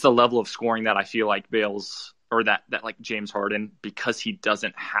the level of scoring that I feel like Bale's or that like James Harden, because he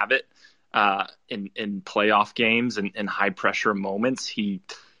doesn't have it in playoff games and in high pressure moments, he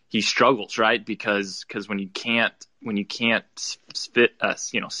struggles, right? Because when you can't can't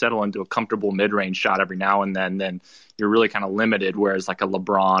settle into a comfortable mid-range shot every now and then you're really kind of limited. Whereas like a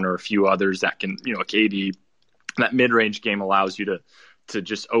LeBron or a few others that can, KD, that mid-range game allows you to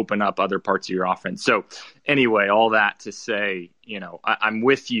just open up other parts of your offense. So anyway, all that to say, I'm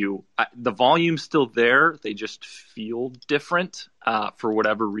with you. The volume's still there. They just feel different for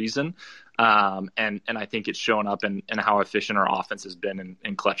whatever reason. And I think it's shown up in how efficient our offense has been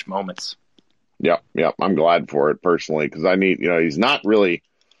in clutch moments. Yep. I'm glad for it personally because I need, he's not really.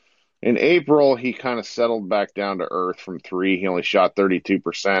 In April, he kind of settled back down to earth from three. He only shot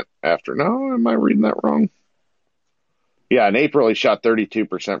 32% after. No, am I reading that wrong? Yeah, in April, he shot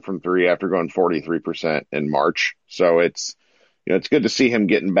 32% from three after going 43% in March. So it's good to see him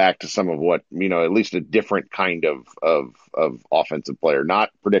getting back to some of what, at least a different kind of offensive player, not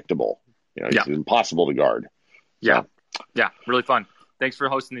predictable. He's impossible to guard. Yeah. So. Yeah, really fun. Thanks for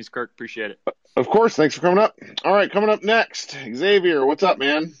hosting these, Kirk. Appreciate it. Of course. Thanks for coming up. All right, coming up next, Xavier, what's up,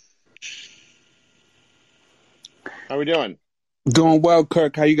 man? How we doing? Doing well,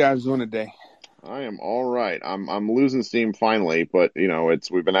 Kirk. How you guys doing today? I am all right. I'm losing steam finally, but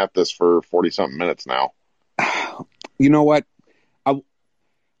we've been at this for 40-something minutes now. You know what?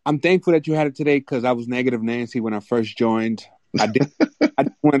 I'm thankful that you had it today because I was negative Nancy when I first joined. I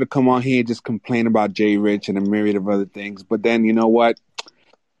wanted to come on here and just complain about Jay Rich and a myriad of other things. But then, you know what?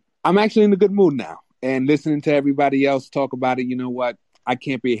 I'm actually in a good mood now. And listening to everybody else talk about it, you know what? I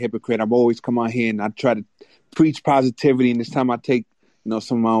can't be a hypocrite. I've always come on here and I try to preach positivity. And this time I take,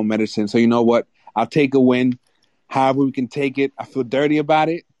 some of my own medicine. So you know what? I'll take a win. However we can take it. I feel dirty about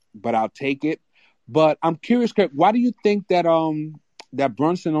it, but I'll take it. But I'm curious, Kirk, why do you think that that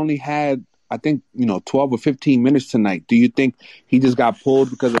Brunson only had, I think, 12 or 15 minutes tonight? Do you think he just got pulled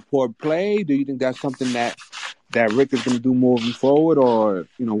because of poor play? Do you think that's something that Rick is going to do moving forward? Or,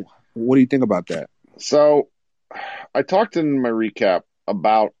 what do you think about that? So I talked in my recap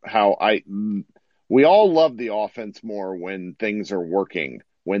about how we all love the offense more when things are working,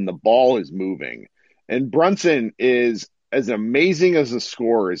 when the ball is moving. And Brunson is as amazing as a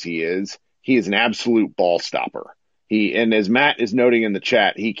scorer as he is an absolute ball stopper. And as Matt is noting in the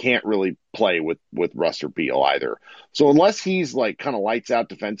chat, he can't really play with Russ or Beal either. So unless he's like kind of lights out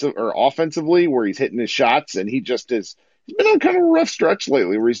defensive or offensively where he's hitting his shots and he's been on kind of a rough stretch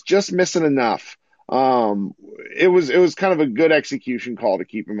lately where he's just missing enough. It was kind of a good execution call to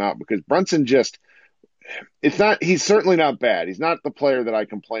keep him out because Brunson he's certainly not bad. He's not the player that I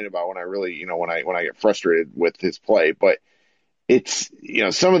complain about when I really, when I get frustrated with his play, but it's,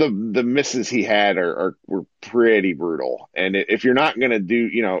 some of the misses he had were pretty brutal. And if you're not going to do,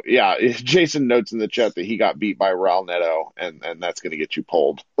 Jason notes in the chat that he got beat by Raul Neto and that's going to get you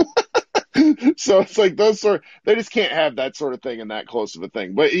pulled. So it's like they just can't have that sort of thing and that close of a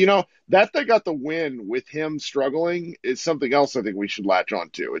thing. But, that they got the win with him struggling is something else I think we should latch on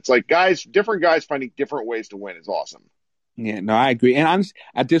to. It's like different guys finding different ways to win is awesome. Yeah, no, I agree. And honestly,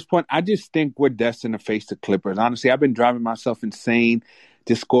 at this point, I just think we're destined to face the Clippers. Honestly, I've been driving myself insane,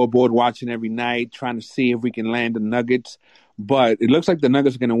 just scoreboard watching every night, trying to see if we can land the Nuggets. But it looks like the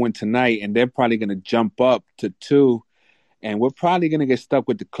Nuggets are going to win tonight, and they're probably going to jump up to 2. And we're probably going to get stuck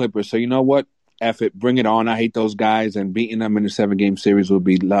with the Clippers. So you know what? F it. Bring it on. I hate those guys. And beating them in a 7-game series will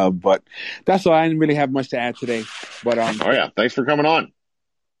be love. But that's all. I didn't really have much to add today. But oh, yeah. Thanks for coming on.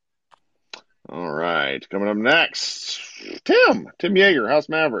 All right. Coming up next, Tim Yeager, House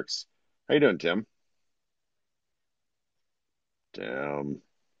Mavericks. How you doing, Tim? Tim,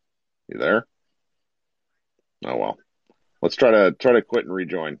 you there? Oh, well. Let's try to quit and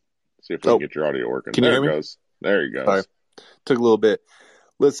rejoin. See if we can get your audio working. Can you hear me? Goes. There he goes. Sorry. Took a little bit.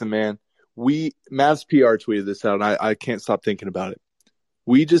 Listen, man, Mavs PR tweeted this out, and I can't stop thinking about it.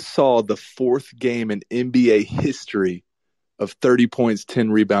 We just saw the 4th game in NBA history of 30 points,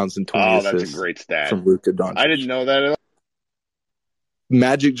 10 rebounds, and 20 assists. Oh, that's a great stat. From Luka Doncic. I didn't know that at all.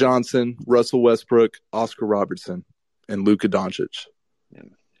 Magic Johnson, Russell Westbrook, Oscar Robertson, and Luka Doncic.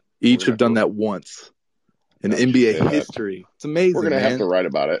 Each have done that once in NBA history. It's amazing. We're going to have to write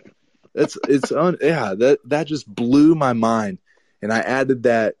about it. That just blew my mind, and I added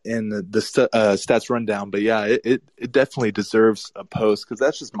that in the stats rundown. But yeah, it definitely deserves a post because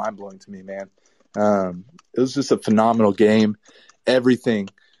that's just mind blowing to me, man. It was just a phenomenal game. Everything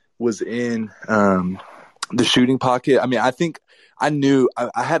was in the shooting pocket. I mean, I think I knew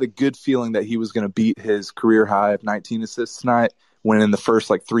I had a good feeling that he was going to beat his career high of 19 assists tonight. When in the first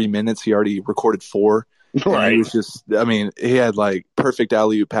 3 minutes he already recorded 4. Right. He was just, he had perfect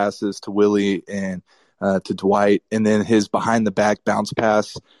alley-oop passes to Willie and to Dwight. And then his behind the back bounce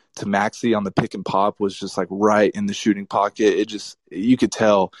pass to Maxey on the pick and pop was just right in the shooting pocket. You could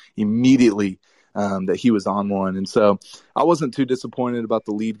tell immediately that he was on one. And so I wasn't too disappointed about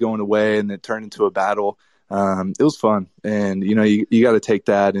the lead going away and it turned into a battle. It was fun. And, you got to take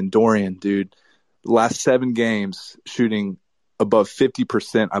that. And Dorian, dude, the last 7 games shooting above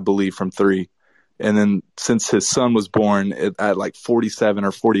 50%, I believe, from 3. And then since his son was born at like 47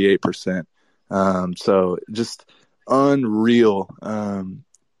 or 48%. So just unreal.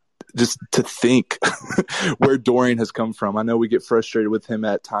 Just to think where Dorian has come from. I know we get frustrated with him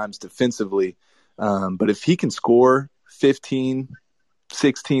at times defensively, but if he can score 15,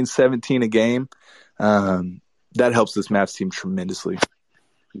 16, 17 a game, that helps this Mavs team tremendously.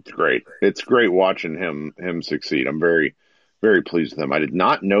 It's great. It's great watching him succeed. I'm very, very pleased with him. I did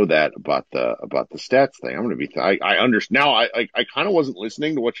not know that about the stats thing. I'm going to be. I understand now. I kind of wasn't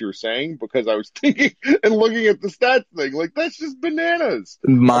listening to what you were saying because I was thinking and looking at the stats thing. Like that's just bananas.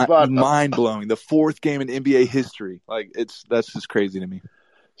 Mind blowing. The 4th game in NBA history. Like that's just crazy to me.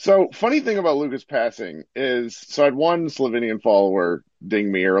 So funny thing about Luka's passing is, so I had one Slovenian follower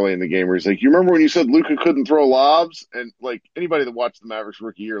ding me early in the game where he's like, "You remember when you said Luka couldn't throw lobs?" And like anybody that watched the Mavericks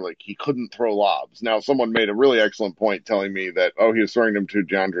rookie year, like he couldn't throw lobs. Now someone made a really excellent point telling me that he was throwing them to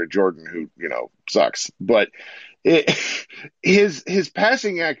DeAndre Jordan, who sucks. But his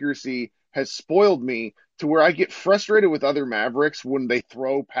passing accuracy has spoiled me to where I get frustrated with other Mavericks when they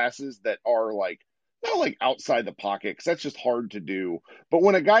throw passes that are like, not like outside the pocket, because that's just hard to do. But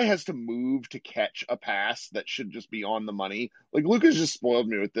when a guy has to move to catch a pass that should just be on the money, like Luka's just spoiled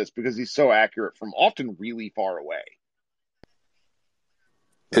me with this because he's so accurate from often really far away.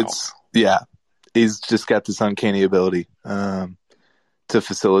 He's just got this uncanny ability to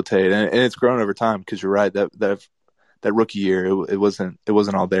facilitate, and it's grown over time. Because you're right, that rookie year it wasn't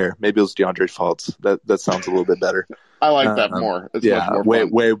all there. Maybe it was DeAndre's fault. That sounds a little bit better. I like that more. It's much more fun.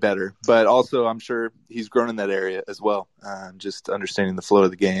 way better. But also, I'm sure he's grown in that area as well. Just understanding the flow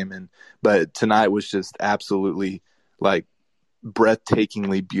of the game, but tonight was just absolutely like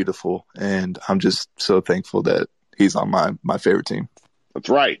breathtakingly beautiful, and I'm just so thankful that he's on my favorite team. That's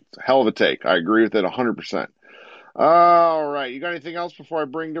right. Hell of a take. I agree with it 100%. All right, you got anything else before I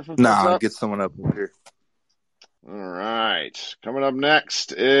bring different? Nah, get someone up here. All right, coming up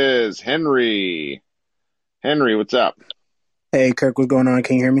next is Henry. Henry, what's up? Hey, Kirk, what's going on?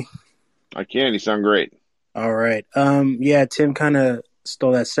 Can you hear me? I can. You sound great. All right. Yeah, Tim kind of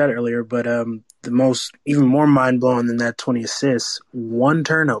stole that stat earlier, but even more mind-blowing than that 20 assists, 1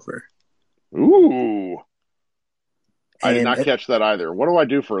 turnover. Ooh. I did not catch that either. What do I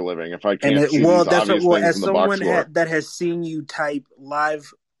do for a living if I can't see these obvious things as in the box someone score? that has seen you type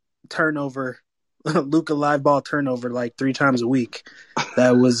live turnover, Luka live ball turnover like 3 times a week,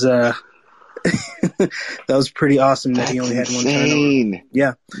 that was that was pretty awesome that he only had 1 turnover.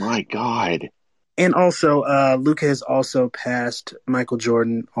 Yeah. My God. And also, Luka has also passed Michael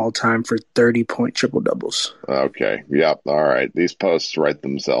Jordan all time for 30-point triple doubles. Okay. Yep. All right. These posts write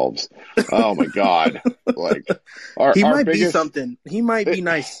themselves. Oh my God. Like he might be something. He might be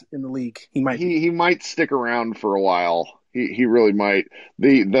nice in the league. He might stick around for a while. He really might.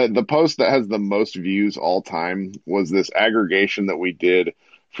 The post that has the most views all time was this aggregation that we did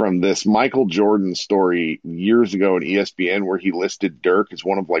from this Michael Jordan story years ago in ESPN, where he listed Dirk as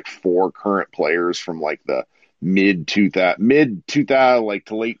one of like 4 current players from like the mid 2000 like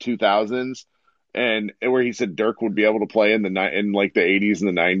to late 2000s, and where he said Dirk would be able to play in like the 80s and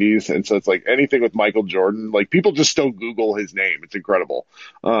the 90s. And so it's like anything with Michael Jordan, like people just still Google his name. It's incredible.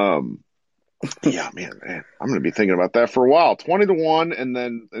 Yeah, man, I'm going to be thinking about that for a while. 20-1, and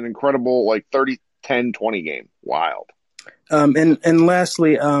then an incredible like 30-10-20 game. Wild. And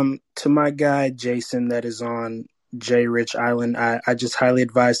lastly, to my guy Jason that is on J Rich Island, I just highly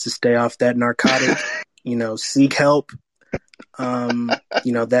advise to stay off that narcotic. Seek help.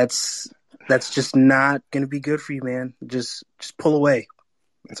 That's just not going to be good for you, man. Just pull away.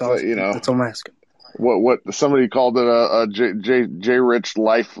 That's all. That's all I'm asking. What somebody called it a J Rich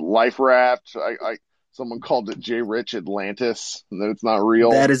life raft. Someone called it J Rich Atlantis, and that it's not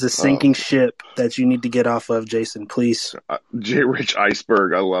real. That is a sinking ship that you need to get off of, Jason. Please. J Rich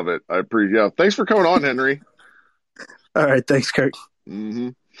Iceberg. I love it. I appreciate. Yeah. Thanks for coming on, Henry. All right. Thanks, Kirk.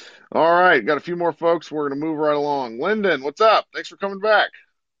 Mm-hmm. All right. Got a few more folks. We're going to move right along. Lyndon, what's up? Thanks for coming back.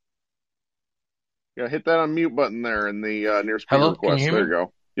 Yeah, hit that unmute button there in the near speaker request. Can you hear me? There you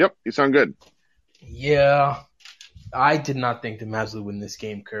go. Yep, you sound good. Yeah, I did not think the Mavs would win this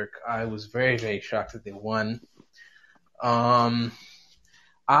game, Kirk. I was very, very shocked that they won. I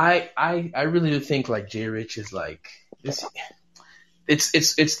really do think like J Rich is like this.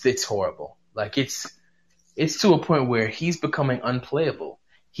 It's horrible. Like it's to a point where he's becoming unplayable.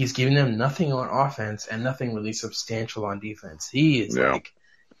 He's giving them nothing on offense and nothing really substantial on defense. He is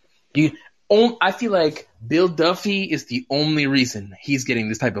I feel like Bill Duffy is the only reason he's getting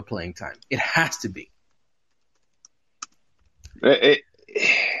this type of playing time. It has to be.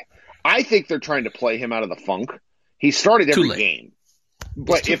 I think they're trying to play him out of the funk. He started Too every late. game.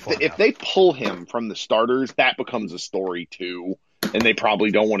 But if they pull him from the starters, that becomes a story too, and they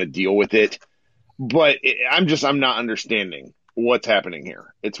probably don't want to deal with it. But I'm not understanding what's happening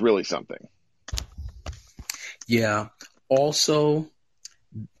here. It's really something. Yeah. Also,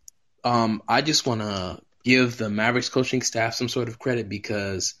 I just want to give the Mavericks coaching staff some sort of credit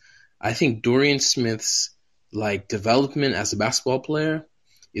because I think Dorian Smith's development as a basketball player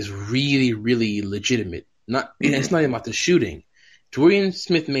is really, really legitimate. It's not even about the shooting. Dorian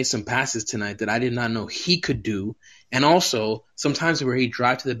Smith made some passes tonight that I did not know he could do, and also sometimes where he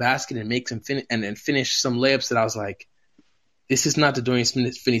drive to the basket and makes him finish some layups that I was like, this is not the Dorian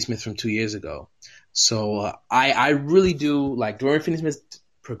Finney-Smith from 2 years ago. So I really do like Dorian Finney-Smith's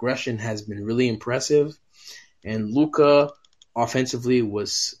progression has been really impressive, and Luka offensively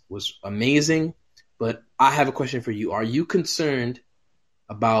was amazing. But I have a question for you: are you concerned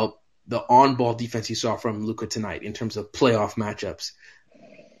about the on-ball defense you saw from Luka tonight in terms of playoff matchups?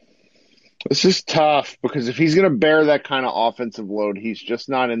 This is tough because if he's going to bear that kind of offensive load, he's just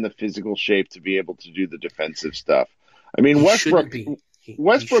not in the physical shape to be able to do the defensive stuff. I mean, Westbrook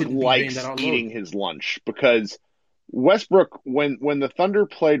likes eating his lunch because Westbrook, when the Thunder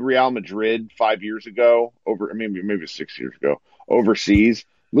played Real Madrid 5 years ago, maybe 6 years ago, overseas,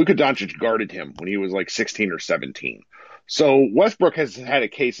 Luka Doncic guarded him when he was 16 or 17. So Westbrook has had a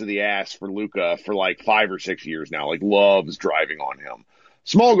case of the ass for Luka for 5 or 6 years now, loves driving on him.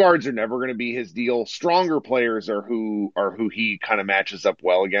 Small guards are never going to be his deal. Stronger players are who he kind of matches up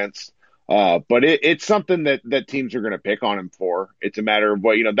well against. But it's something that teams are going to pick on him for. It's a matter of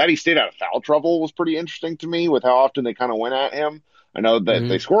that he stayed out of foul trouble was pretty interesting to me with how often they kind of went at him. I know that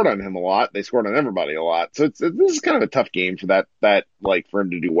they scored on him a lot. They scored on everybody a lot. So this is kind of a tough game for that for him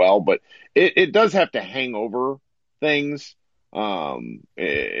to do well. But it does have to hang over things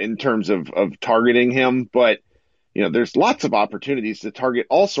in terms of targeting him. But there's lots of opportunities to target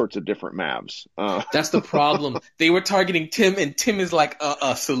all sorts of different Mavs. That's the problem. They were targeting Tim, and Tim is like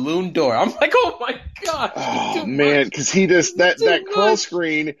a saloon door. I'm like, oh my god! Oh man, because he just that curl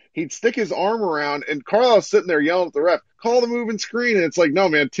screen, he'd stick his arm around, and Carlisle's sitting there yelling at the ref, "Call the moving screen!" And it's like, no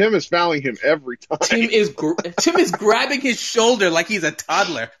man, Tim is fouling him every time. Tim is grabbing his shoulder like he's a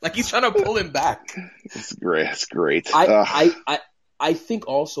toddler, like he's trying to pull him back. It's great. It's great. I think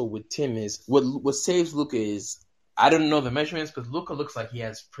also with Tim is what saves Luka is. I don't know the measurements, but Luka looks like he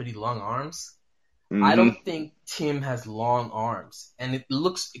has pretty long arms. Mm-hmm. I don't think Tim has long arms, and it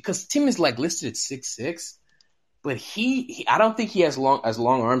looks because Tim is listed at 6'6", but I don't think he has as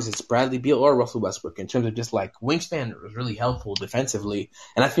long arms as Bradley Beal or Russell Westbrook in terms of just wingspan was really helpful defensively,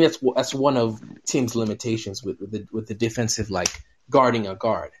 and I think that's one of Tim's limitations with the defensive guarding a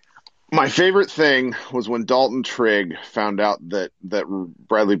guard. My favorite thing was when Dalton Trigg found out that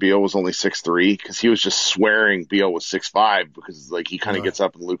Bradley Beal was only 6'3", because he was just swearing Beal was 6'5", because he kind of gets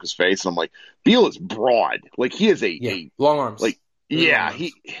up in Luka's face, and I'm like, Beal is broad, he is a long arms, long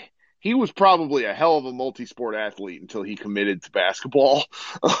arms. He was probably a hell of a multi-sport athlete until he committed to basketball,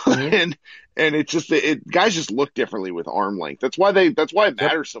 and it's just guys just look differently with arm length. That's why it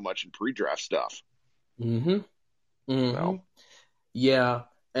matters so much in pre-draft stuff. So. Yeah.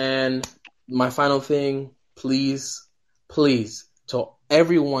 And my final thing, please, to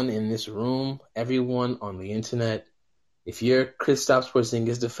everyone in this room, everyone on the internet, if you're Kristaps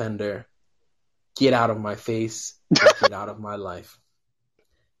Porzingis defender, get out of my face, get out of my life.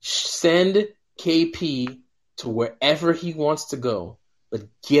 Send KP to wherever he wants to go, but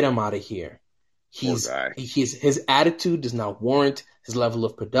get him out of here. His attitude does not warrant his level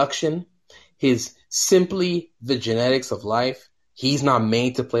of production. His simply the genetics of life. He's not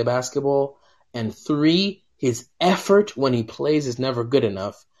made to play basketball. And 3, his effort when he plays is never good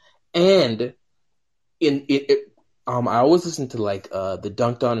enough. And I always listen to the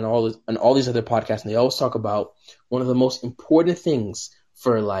Dunked On and all these other podcasts, and they always talk about one of the most important things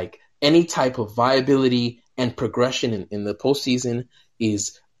for any type of viability and progression in the postseason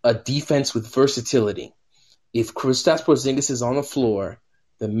is a defense with versatility. If Kristaps Porzingis is on the floor,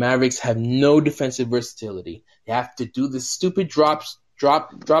 the Mavericks have no defensive versatility. They have to do this stupid drop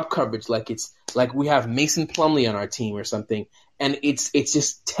coverage like we have Mason Plumlee on our team or something, and it's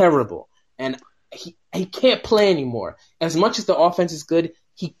just terrible. And he can't play anymore. As much as the offense is good,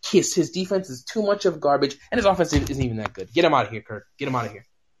 his defense is too much of garbage, and his offense isn't even that good. Get him out of here, Kirk. Get him out of here.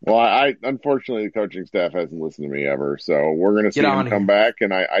 Well, unfortunately the coaching staff hasn't listened to me ever, so we're going to see him come back,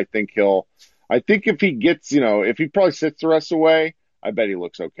 and I think if he gets, if he probably sits the rest of the way, I bet he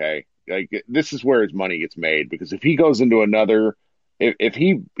looks okay. Like this is where his money gets made, because if he goes into another, if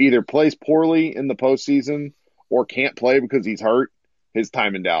he either plays poorly in the postseason or can't play because he's hurt, his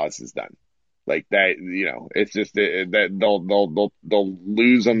time in Dallas is done. Like that, it's just that they'll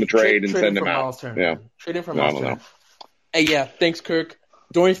lose on the trade and Trade send him him for out. Miles Turner. Yeah, Man. Trade him for I Miles don't Turner. know. Hey, yeah, thanks, Kirk.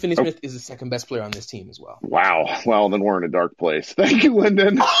 Dorian Finney-Smith is the second best player on this team as well. Wow. Well, then we're in a dark place. Thank you,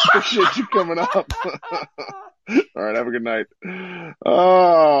 Lyndon. Appreciate you coming up. All right, have a good night.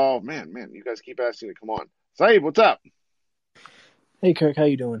 Oh man, you guys keep asking to come on. Saeed, what's up? Hey, Kirk, how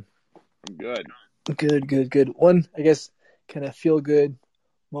you doing? I'm good. Good. One, I guess, kind of feel good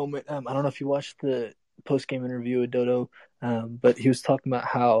moment. I don't know if you watched the post game interview with Dodo, but he was talking about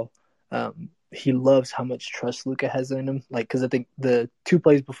how he loves how much trust Luka has in him. Like, because I think the 2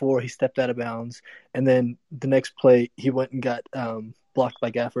 plays before he stepped out of bounds, and then the next play he went and got blocked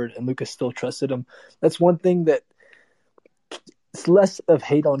by Gafford, and Luka still trusted him. That's one thing that it's less of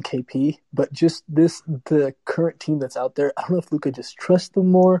hate on KP, but just the current team that's out there. I don't know if Luka just trusts them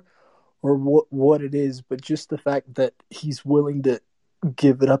more or what it is, but just the fact that he's willing to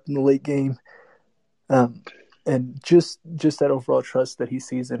give it up in the late game, and just that overall trust that he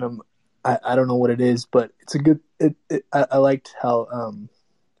sees in him. I don't know what it is, but it's a good. I liked how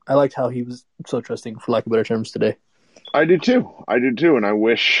he was so trusting, for lack of better terms, today. I do too, and I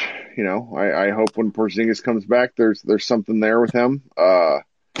wish, I hope when Porzingis comes back, there's something there with him.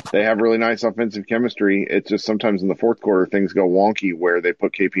 They have really nice offensive chemistry. It's just sometimes in the fourth quarter things go wonky where they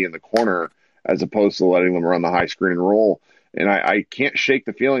put KP in the corner as opposed to letting them run the high screen and roll. And I can't shake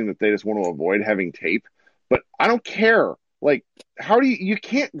the feeling that they just want to avoid having tape, but I don't care. Like, how do you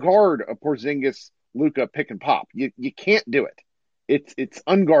can't guard a Porzingis Luka pick and pop. You can't do it. It's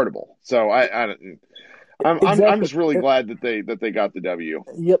unguardable. So I'm just really glad that they got the W.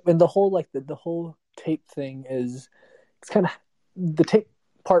 Yep, and the whole tape thing is, it's kind of, the tape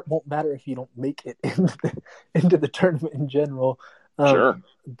part won't matter if you don't make it into the tournament in general. Sure.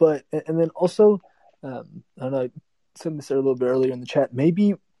 But and then also, I don't know, I said this a little bit earlier in the chat.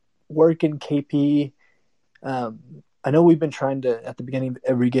 Maybe working KP. I know we've been trying to, at the beginning of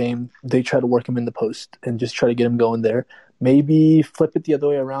every game, they try to work him in the post and just try to get him going there. Maybe flip it the other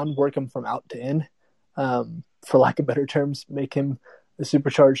way around, work him from out to in. For lack of better terms, make him a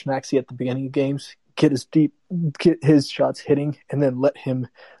supercharged Maxey at the beginning of games, get his shots hitting, and then let him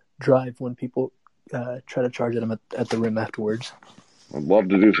drive when people try to charge at him at the rim afterwards. I'd love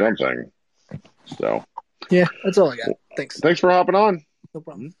to do something. So yeah, that's all I got. Thanks for hopping on. No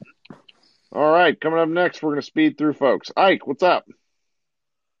problem. All right, coming up next, we're going to speed through folks. Ike, what's up?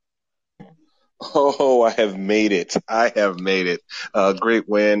 Oh, I have made it. Great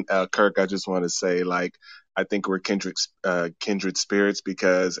win. Kirk, I just want to say, I think we're kindred spirits,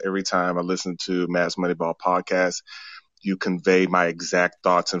 because every time I listen to Mavs Moneyball podcast, you convey my exact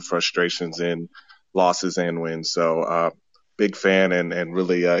thoughts and frustrations in losses and wins. So, big fan and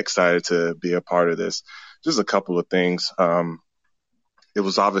really excited to be a part of this. Just a couple of things. It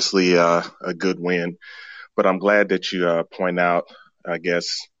was obviously a good win, but I'm glad that you point out, I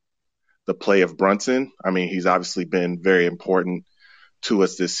guess, the play of Brunson. I mean, he's obviously been very important to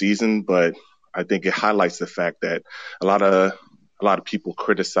us this season, but I think it highlights the fact that a lot of people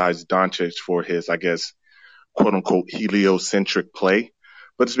criticize Doncic for his, I guess, quote unquote, heliocentric play,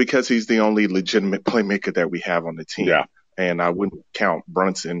 but it's because he's the only legitimate playmaker that we have on the team. Yeah. And I wouldn't count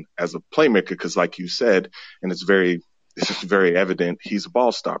Brunson as a playmaker because, like you said, and it's very evident, he's a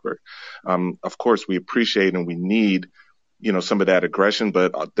ball stopper. Of course, we appreciate and we need, some of that aggression,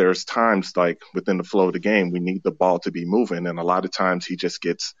 but there's times like within the flow of the game, we need the ball to be moving. And a lot of times he just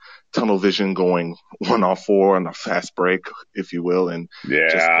gets tunnel vision going 1-on-4 on a fast break, if you will. And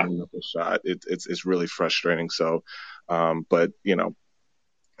just throwing up a shot. It's really frustrating. So, but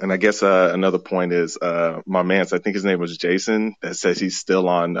and I guess, another point is, my man, I think his name was Jason, that says he's still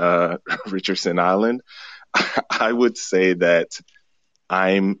on, Richardson Island. I would say that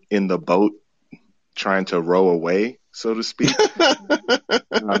I'm in the boat trying to row away, so to speak.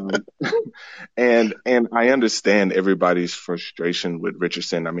 And I understand everybody's frustration with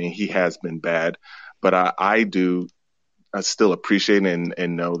Richardson. I mean, he has been bad, but I still appreciate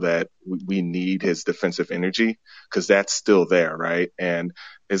and know that we need his defensive energy, because that's still there, right? And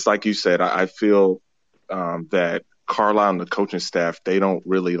it's like you said, I feel that Carlisle and the coaching staff, they don't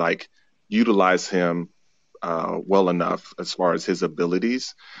really utilize him well enough as far as his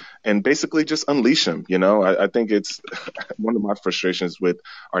abilities, and basically just unleash him. I think it's one of my frustrations with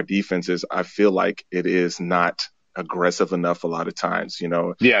our defense is I feel like it is not aggressive enough a lot of times.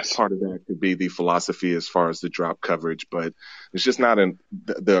 Yes. Part of that could be the philosophy as far as the drop coverage, but it's just not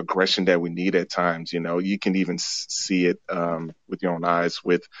the aggression that we need at times. You can even see it with your own eyes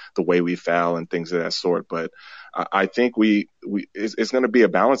with the way we foul and things of that sort. But I think it's going to be a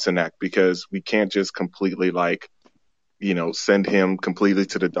balancing act, because we can't just completely send him completely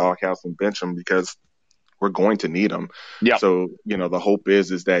to the doghouse and bench him, because we're going to need him. Yeah. So, the hope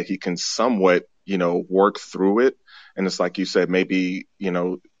is that he can somewhat, work through it. And it's like you said, maybe,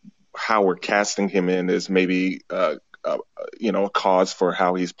 how we're casting him in is maybe, a cause for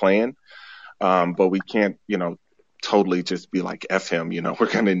how he's playing. But we can't, totally just be like, F him,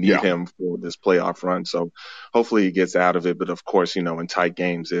 we're going to need him for this playoff run. So hopefully he gets out of it. But of course, in tight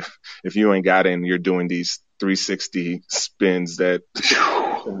games, if you ain't got it and you're doing these 360 spins that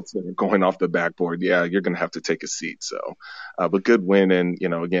are going off the backboard, you're going to have to take a seat. So, but good win. And,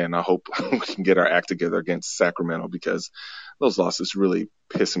 again, I hope we can get our act together against Sacramento, because those losses really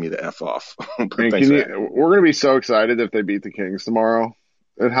piss me the F off. But we're going to be so excited if they beat the Kings tomorrow.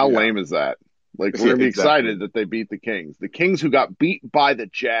 And how lame is that? We're going to be excited that they beat the Kings. The Kings, who got beat by the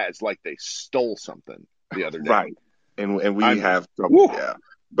Jazz like they stole something the other day. Right. And we have trouble. Yeah.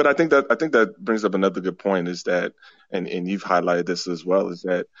 But I think that brings up another good point, is that, and you've highlighted this as well, is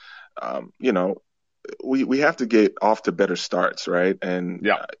that, we have to get off to better starts, right? And,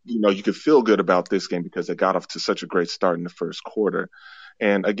 you could feel good about this game because they got off to such a great start in the first quarter.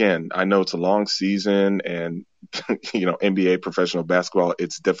 And again, I know it's a long season, and, NBA professional basketball,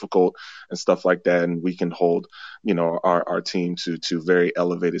 it's difficult and stuff like that. And we can hold, our team to very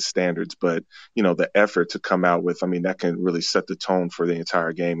elevated standards. But, the effort to come out with, that can really set the tone for the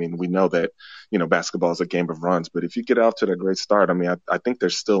entire game. And we know that, basketball is a game of runs. But if you get out to a great start, I think they're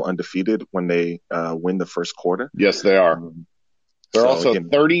still undefeated when they win the first quarter. Yes, they are. They're also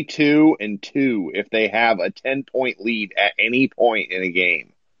 32-2 if they have a 10-point lead at any point in a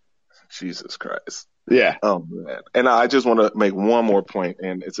game. Jesus Christ. Yeah. Oh, man. And I just want to make one more point,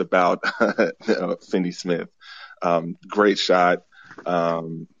 and it's about Finney Smith. Great shot.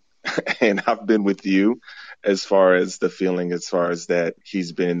 And I've been with you as far as the feeling, as far as that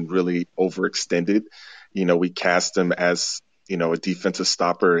he's been really overextended. We cast him as, a defensive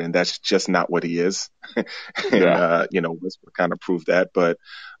stopper, and that's just not what he is. And, Westbrook kind of proved that. But,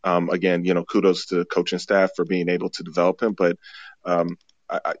 again, kudos to the coaching staff for being able to develop him. But,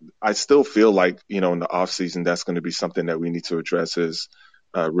 I still feel like, in the offseason, that's going to be something that we need to address, is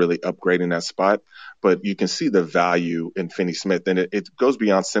really upgrading that spot. But you can see the value in Finney Smith. And it goes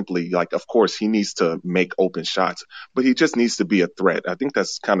beyond simply, of course, he needs to make open shots, but he just needs to be a threat. I think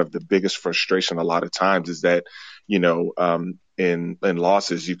that's kind of the biggest frustration a lot of times, is that, in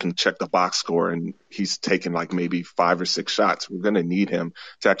losses, you can check the box score and he's taken maybe 5 or 6 shots. We're going to need him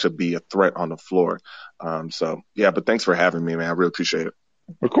to actually be a threat on the floor. But thanks for having me, man. I really appreciate it.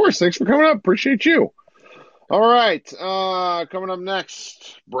 Of course. Thanks for coming up. Appreciate you. All right. Coming up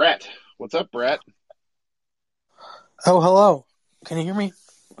next, Brett. What's up, Brett? Oh, hello. Can you hear me?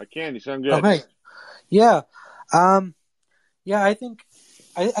 I can. You sound good. Okay. Yeah. I think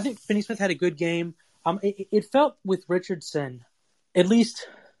Finney Smith had a good game. It felt with Richardson, at least,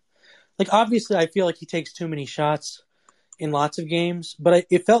 obviously I feel like he takes too many shots in lots of games, but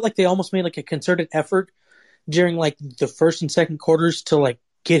it felt like they almost made a concerted effort during the first and second quarters to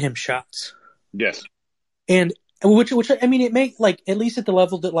get him shots. Yes. And which it made at least at the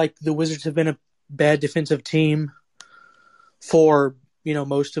level that the Wizards have been a bad defensive team for,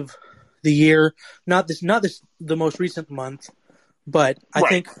 most of the year. Not the most recent month, but I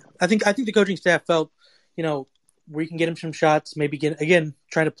think the coaching staff felt, we can get him some shots, maybe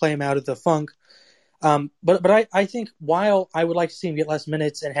trying to play him out of the funk. But I think while I would like to see him get less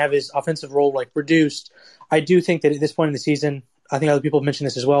minutes and have his offensive role reduced, I do think that at this point in the season, I think other people have mentioned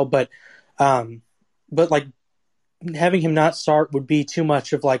this as well, but having him not start would be too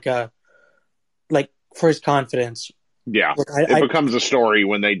much of for his confidence. Yeah, it becomes a story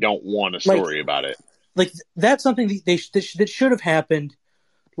when they don't want a story about it. That's something that should have happened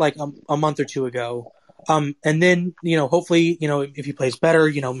a month or two ago. And then, hopefully, if he plays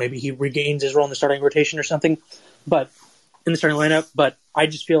better, maybe he regains his role in the starting rotation or something, but in the starting lineup. But I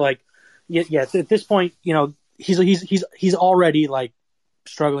just feel at this point, he's already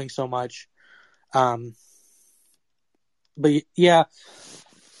struggling so much. But yeah.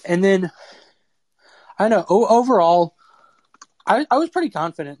 And then I don't know, overall, I was pretty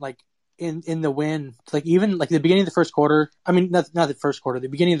confident, in the win, even the beginning of the first quarter. I mean, not the first quarter, the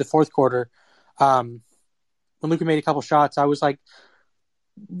beginning of the fourth quarter. When Luka made a couple shots, I was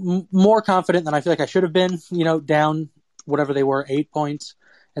more confident than I feel I should have been, down whatever they were, 8 points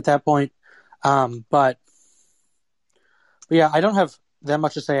at that point. But But yeah, I don't have that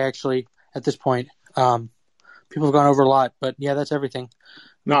much to say actually at this point. People have gone over a lot, but yeah, that's everything.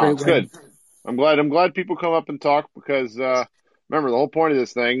 No, Great it's win. good. I'm glad people come up and talk because remember the whole point of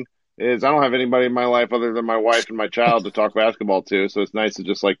this thing is I don't have anybody in my life other than my wife and my child to talk basketball to, so it's nice to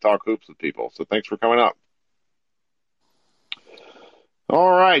just like talk hoops with people. So thanks for coming up.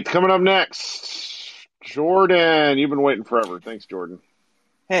 All right, coming up next, Jordan. You've been waiting forever. Thanks, Jordan.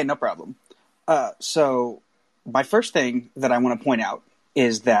 Hey, no problem. So my first thing that I want to point out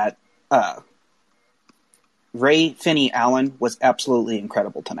is that Ray Finney Allen was absolutely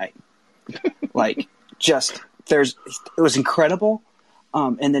incredible tonight. Like, it was incredible.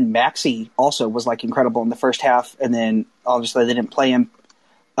 And then Maxey also was like incredible in the first half, and then obviously they didn't play him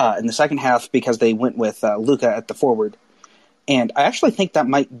in the second half because they went with Luka at the forward. And I actually think that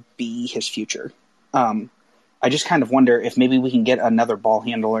might be his future. I just kind of wonder if maybe we can get another ball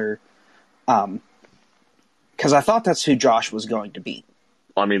handler, because I thought that's who Josh was going to be.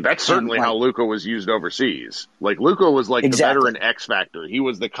 I mean, that's certainly how Luka was used overseas. Like, Luka was like the veteran X factor. He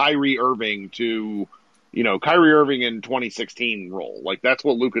was the Kyrie Irving to, Kyrie Irving in 2016 role. Like, that's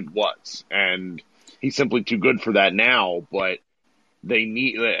what Luka was. And he's simply too good for that now, but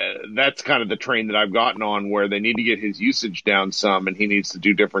that's kind of the train that I've gotten on, where they need to get his usage down some and he needs to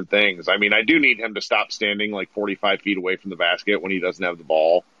do different things. I mean, I do need him to stop standing like 45 feet away from the basket when he doesn't have the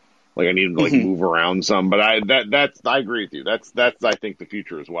ball. Like, I need him to move around some, but I agree with you. That's I think the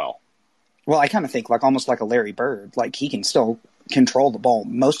future as well. Well, I kind of think almost like a Larry Bird. Like, he can still control the ball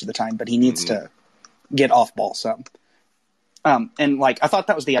most of the time, but he needs to get off ball some. And I thought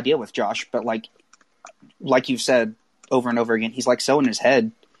that was the idea with Josh, but like you've said over and over again, he's so in his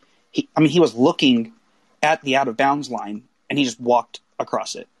head. He was looking at the out of bounds line and he just walked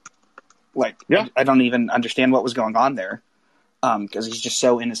across it. I don't even understand what was going on there. Because he's just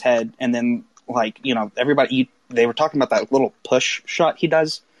so in his head. And then, everybody, they were talking about that little push shot he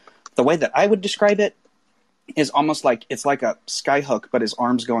does. The way that I would describe it is almost like it's like a sky hook, but his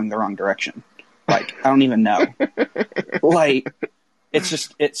arm's going the wrong direction. I don't even know.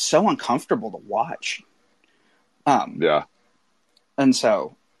 It's so uncomfortable to watch. Yeah. And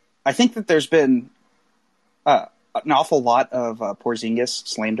so I think that there's been an awful lot of Porzingis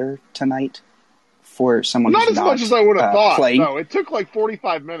slander tonight. For someone not who's as much as I would have thought. playing. No, it took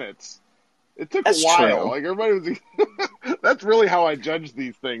 45 minutes. It took That's a while. true. Like, everybody was. That's really how I judge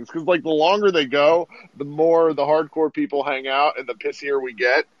these things, because the longer they go, the more the hardcore people hang out, and the pissier we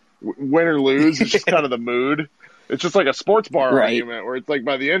get. Win or lose, it's just kind of the mood. It's just like a sports bar argument where it's like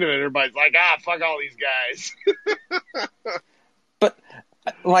by the end of it, everybody's like, fuck all these guys. But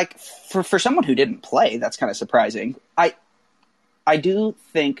for someone who didn't play, that's kind of surprising. I do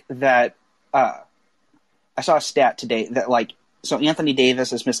think that. I saw a stat today that so Anthony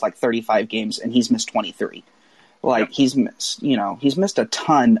Davis has missed 35 games and he's missed 23. He's missed a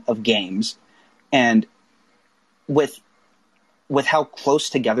ton of games, and with how close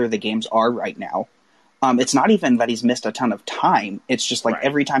together the games are right now, it's not even that he's missed a ton of time. It's just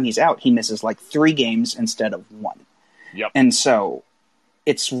every time he's out, he misses 3 games instead of 1. Yep. And so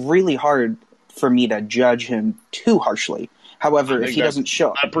it's really hard for me to judge him too harshly. However, if he doesn't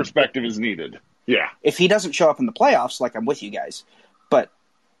show that perspective is needed. Yeah. If he doesn't show up in the playoffs, I'm with you guys. But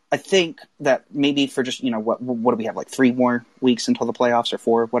I think that maybe for just, what do we have, 3 more weeks until the playoffs, or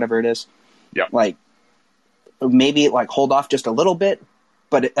 4, whatever it is? Yeah. Maybe hold off just a little bit.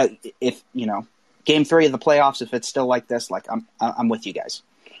 But if, game 3 of the playoffs, if it's still like this, I'm with you guys.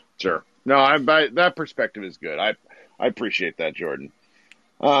 Sure. No, that perspective is good. I appreciate that, Jordan.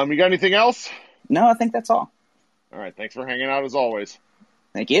 You got anything else? No, I think that's all. All right. Thanks for hanging out as always.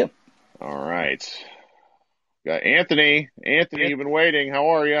 Thank you. All right. Got Anthony. Anthony, you've been waiting.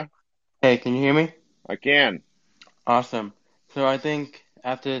 How are you? Hey, can you hear me? I can. Awesome. So I think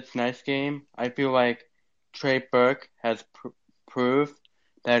after tonight's game, I feel like Trey Burke has proved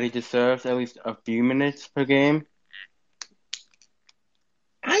that he deserves at least a few minutes per game.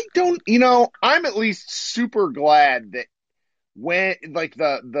 I don't, I'm at least super glad that when,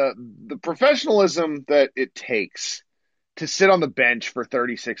 the professionalism that it takes to sit on the bench for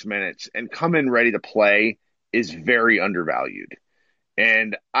 36 minutes and come in ready to play is very undervalued.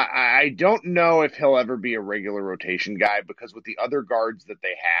 And I don't know if he'll ever be a regular rotation guy, because with the other guards that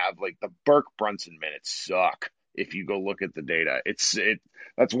they have, the Burke Brunson minutes suck. If you go look at the data,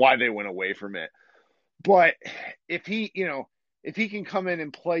 that's why they went away from it. But if he can come in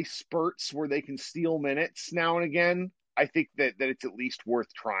and play spurts where they can steal minutes now and again, I think that it's at least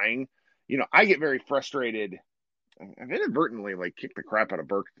worth trying. I get very frustrated. I've inadvertently kicked the crap out of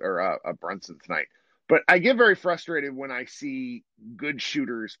Burke or Brunson tonight, but I get very frustrated when I see good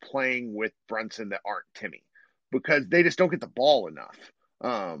shooters playing with Brunson that aren't Timmy. because they just don't get the ball enough.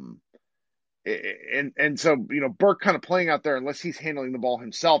 And so, Burke kind of playing out there, unless he's handling the ball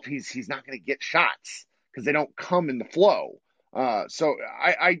himself, he's not going to get shots because they don't come in the flow. So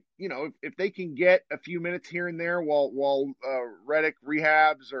if they can get a few minutes here and there while Redick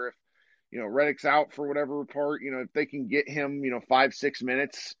rehabs, or if Redick's out for whatever part, if they can get him 5-6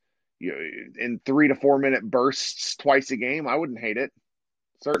 minutes in 3 to 4 minute bursts twice a game, I wouldn't hate it.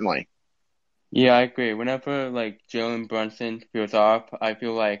 Certainly. Yeah, I agree. Whenever like Jalen Brunson feels off, I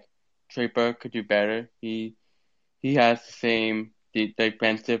feel like Trey Burke could do better. He has the same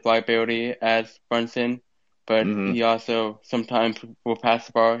defensive liability as Brunson, but he also sometimes will pass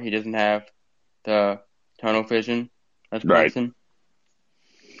the ball. He doesn't have the tunnel vision as Brunson.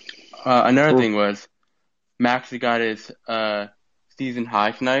 Another thing was Maxey got his season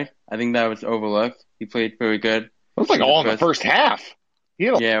high tonight. I think that was overlooked. He played very good. It was like all in the first half.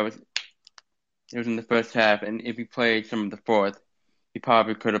 Yeah, it was in the first half, and if he played some of the fourth, he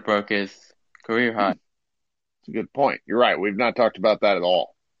probably could have broke his career high. That's a good point. You're right. We've not talked about that at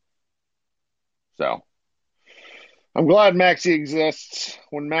all. So I'm glad Maxey exists.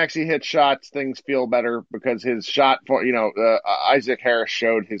 When Maxey hits shots, things feel better because his shot, Isaac Harris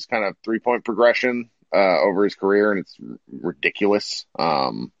showed his kind of 3-point progression over his career, and it's ridiculous.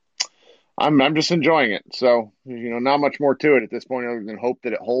 I'm just enjoying it. So, not much more to it at this point other than hope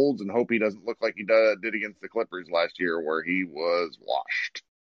that it holds and hope he doesn't look like he did against the Clippers last year where he was washed.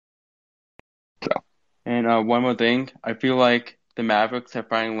 So. And one more thing, I feel like the Mavericks have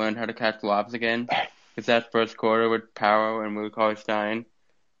finally learned how to catch lobs again. Because that first quarter with Powell and Willie Cauley-Stein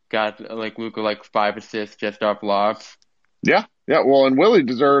got Luka 5 assists just off lobs. Yeah. Well, and Willie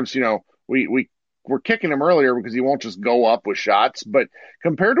deserves, we were kicking him earlier because he won't just go up with shots, but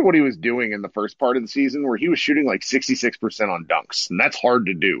compared to what he was doing in the first part of the season where he was shooting 66% on dunks, and that's hard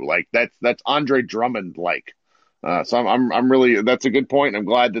to do. That's Andre Drummond so I'm really, that's a good point. And I'm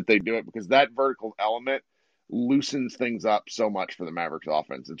glad that they do it because that vertical element loosens things up so much for the Mavericks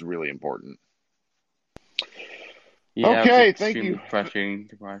offense. It's really important. Yeah, okay, thank you. Frustrating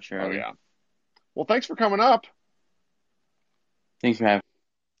to watch early. Oh yeah. Well, thanks for coming up. Thanks for having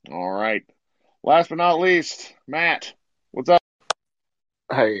me. All right. Last but not least, Matt, what's up?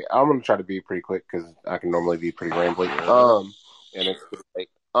 Hey, I'm gonna try to be pretty quick because I can normally be pretty rambly. And it's like,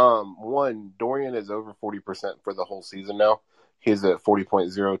 one, Dorian is over 40% for the whole season now. He's at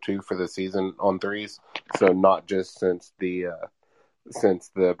 40.02 for the season on threes. So not just since the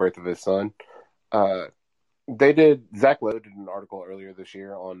birth of his son. Zach Lowe did an article earlier this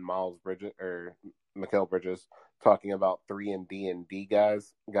year on Mikal Bridges talking about 3-and-D and D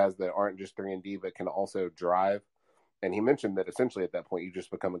guys that aren't just 3-and-D but can also drive. And he mentioned that essentially at that point you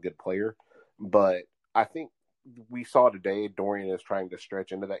just become a good player. But I think we saw today Dorian is trying to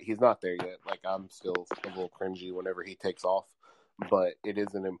stretch into that. He's not there yet. I'm still a little cringy whenever he takes off. But it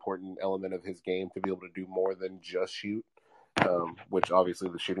is an important element of his game to be able to do more than just shoot, which obviously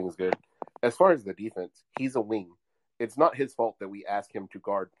the shooting is good. As far as the defense, he's a wing. It's not his fault that we ask him to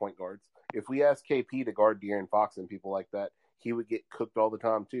guard point guards. If we ask KP to guard De'Aaron Fox and people like that, he would get cooked all the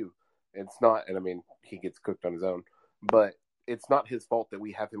time too. It's not, and I mean, he gets cooked on his own, but it's not his fault that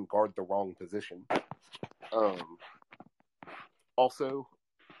we have him guard the wrong position. Also,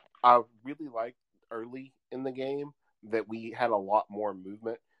 I really liked early in the game that we had a lot more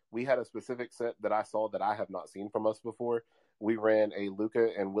movement. We had a specific set that I saw that I have not seen from us before. We ran a Luka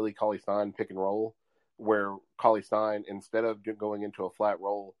and Willie Cauley-Stein pick and roll where Cauley-Stein, instead of going into a flat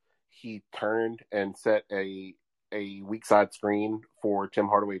roll, he turned and set a weak side screen for Tim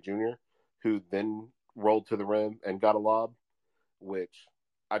Hardaway Jr., who then rolled to the rim and got a lob, which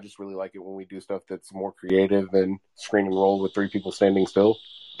I just really like it when we do stuff that's more creative than screen and roll with 3 people standing still.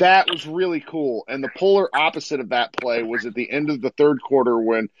 That was really cool. And the polar opposite of that play was at the end of the third quarter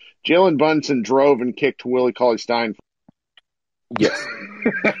when Jalen Brunson drove and kicked Willie Cauley-Stein. Yes.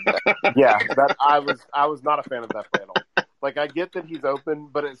 Yeah, that I was not a fan of that play at all. I get that he's open,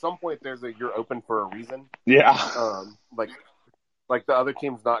 but at some point there's you're open for a reason. Yeah. Like the other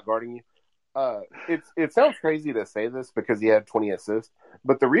team's not guarding you. It sounds crazy to say this because he had 20 assists,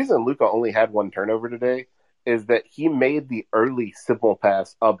 but the reason Luka only had 1 turnover today is that he made the early simple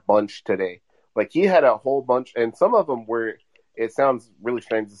pass a bunch today. He had a whole bunch, and some of them were, it sounds really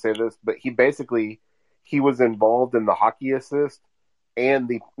strange to say this, but he was involved in the hockey assist and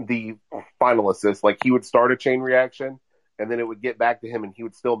the final assist. He would start a chain reaction, and then it would get back to him, and he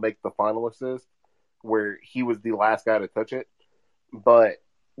would still make the final assist where he was the last guy to touch it. But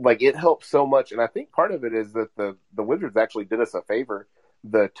it helped so much, and I think part of it is that the Wizards actually did us a favor.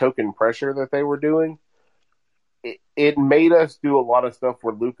 The token pressure that they were doing, it made us do a lot of stuff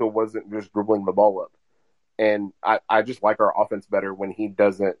where Luka wasn't just dribbling the ball up. And I just like our offense better when he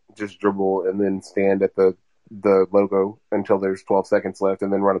doesn't just dribble and then stand at the logo until there's 12 seconds left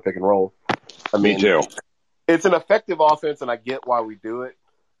and then run a pick and roll. I mean, Me too. It's an effective offense, and I get why we do it,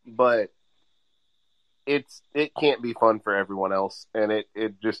 but it can't be fun for everyone else, and it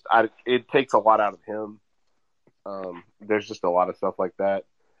takes a lot out of him. There's just a lot of stuff like that.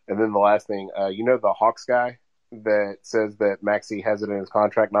 And then the last thing, the Hawks guy that says that Maxey has it in his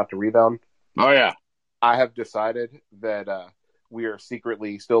contract not to rebound? Oh, yeah. I have decided that we are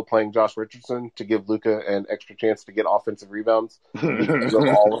secretly still playing Josh Richardson to give Luka an extra chance to get offensive rebounds because of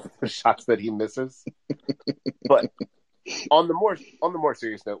all of the shots that he misses. But on the more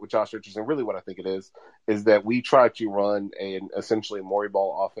serious note with Josh Richardson, really what I think it is that we try to run an essentially Morey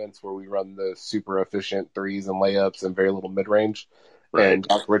ball offense where we run the super efficient threes and layups and very little mid range. Right. And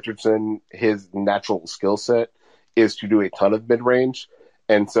Josh Richardson, his natural skill set is to do a ton of mid range.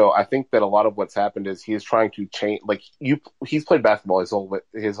 And so I think that a lot of what's happened is he is trying to change. Like he's played basketball his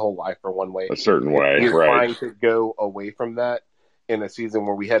whole life for one way, a certain way. He's right. trying to go away from that in a season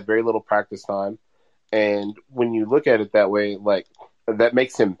where we had very little practice time. And when you look at it that way, like that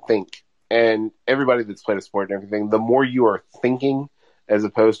makes him think. And everybody that's played a sport and everything, the more you are thinking as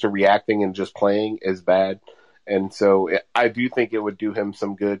opposed to reacting and just playing is bad. And so I do think it would do him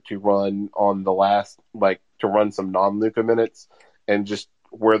some good to run on the last, to run some non-Luka minutes and just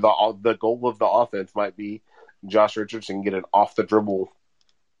where the goal of the offense might be Josh Richardson get an off the dribble,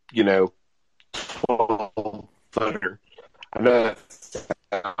 12-footer. I know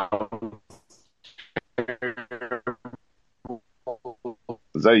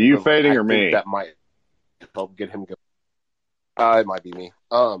Is that you fading or me? That might help get him going. It might be me.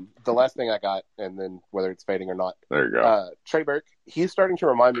 The last thing I got, and then whether it's fading or not. There you go. Trey Burke, he's starting to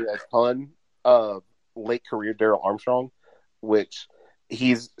remind me a ton of late career Darrell Armstrong, which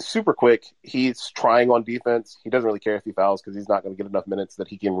he's super quick. He's trying on defense. He doesn't really care if he fouls because he's not going to get enough minutes that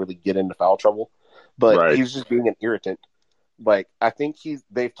he can really get into foul trouble. But he's just being an irritant. I think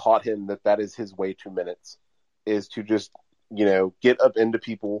they've taught him that is his way to minutes, is to just, get up into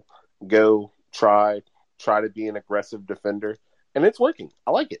people, go try to be an aggressive defender. And it's working.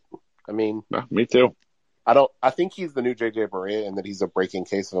 I like it. I mean, me too. I think he's the new JJ Barea and that he's a breaking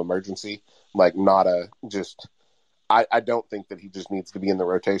case of emergency, not a just. I don't think that he just needs to be in the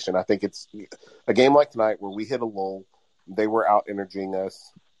rotation. I think it's a game like tonight where we hit a lull. They were out energizing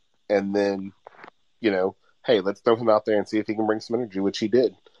us. And then, hey, let's throw him out there and see if he can bring some energy, which he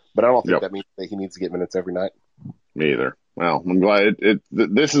did. But I don't think that means that he needs to get minutes every night. Me either. Well, I'm glad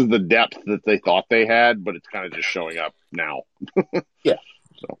this is the depth that they thought they had, but it's kind of just showing up now. Yeah.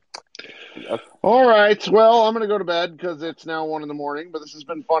 So. Yep. All right. Well, I'm going to go to bed because it's now 1 a.m, but this has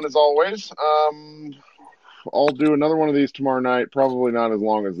been fun as always. I'll do another one of these tomorrow night. Probably not as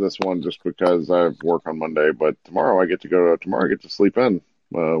long as this one just because I have work on Monday, but tomorrow I get to sleep in,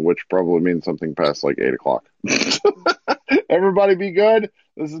 which probably means something past 8 o'clock. Everybody be good.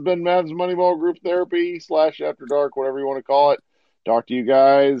 This has been Mavs Moneyball Group Therapy / After Dark, whatever you want to call it. Talk to you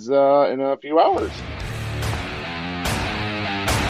guys in a few hours.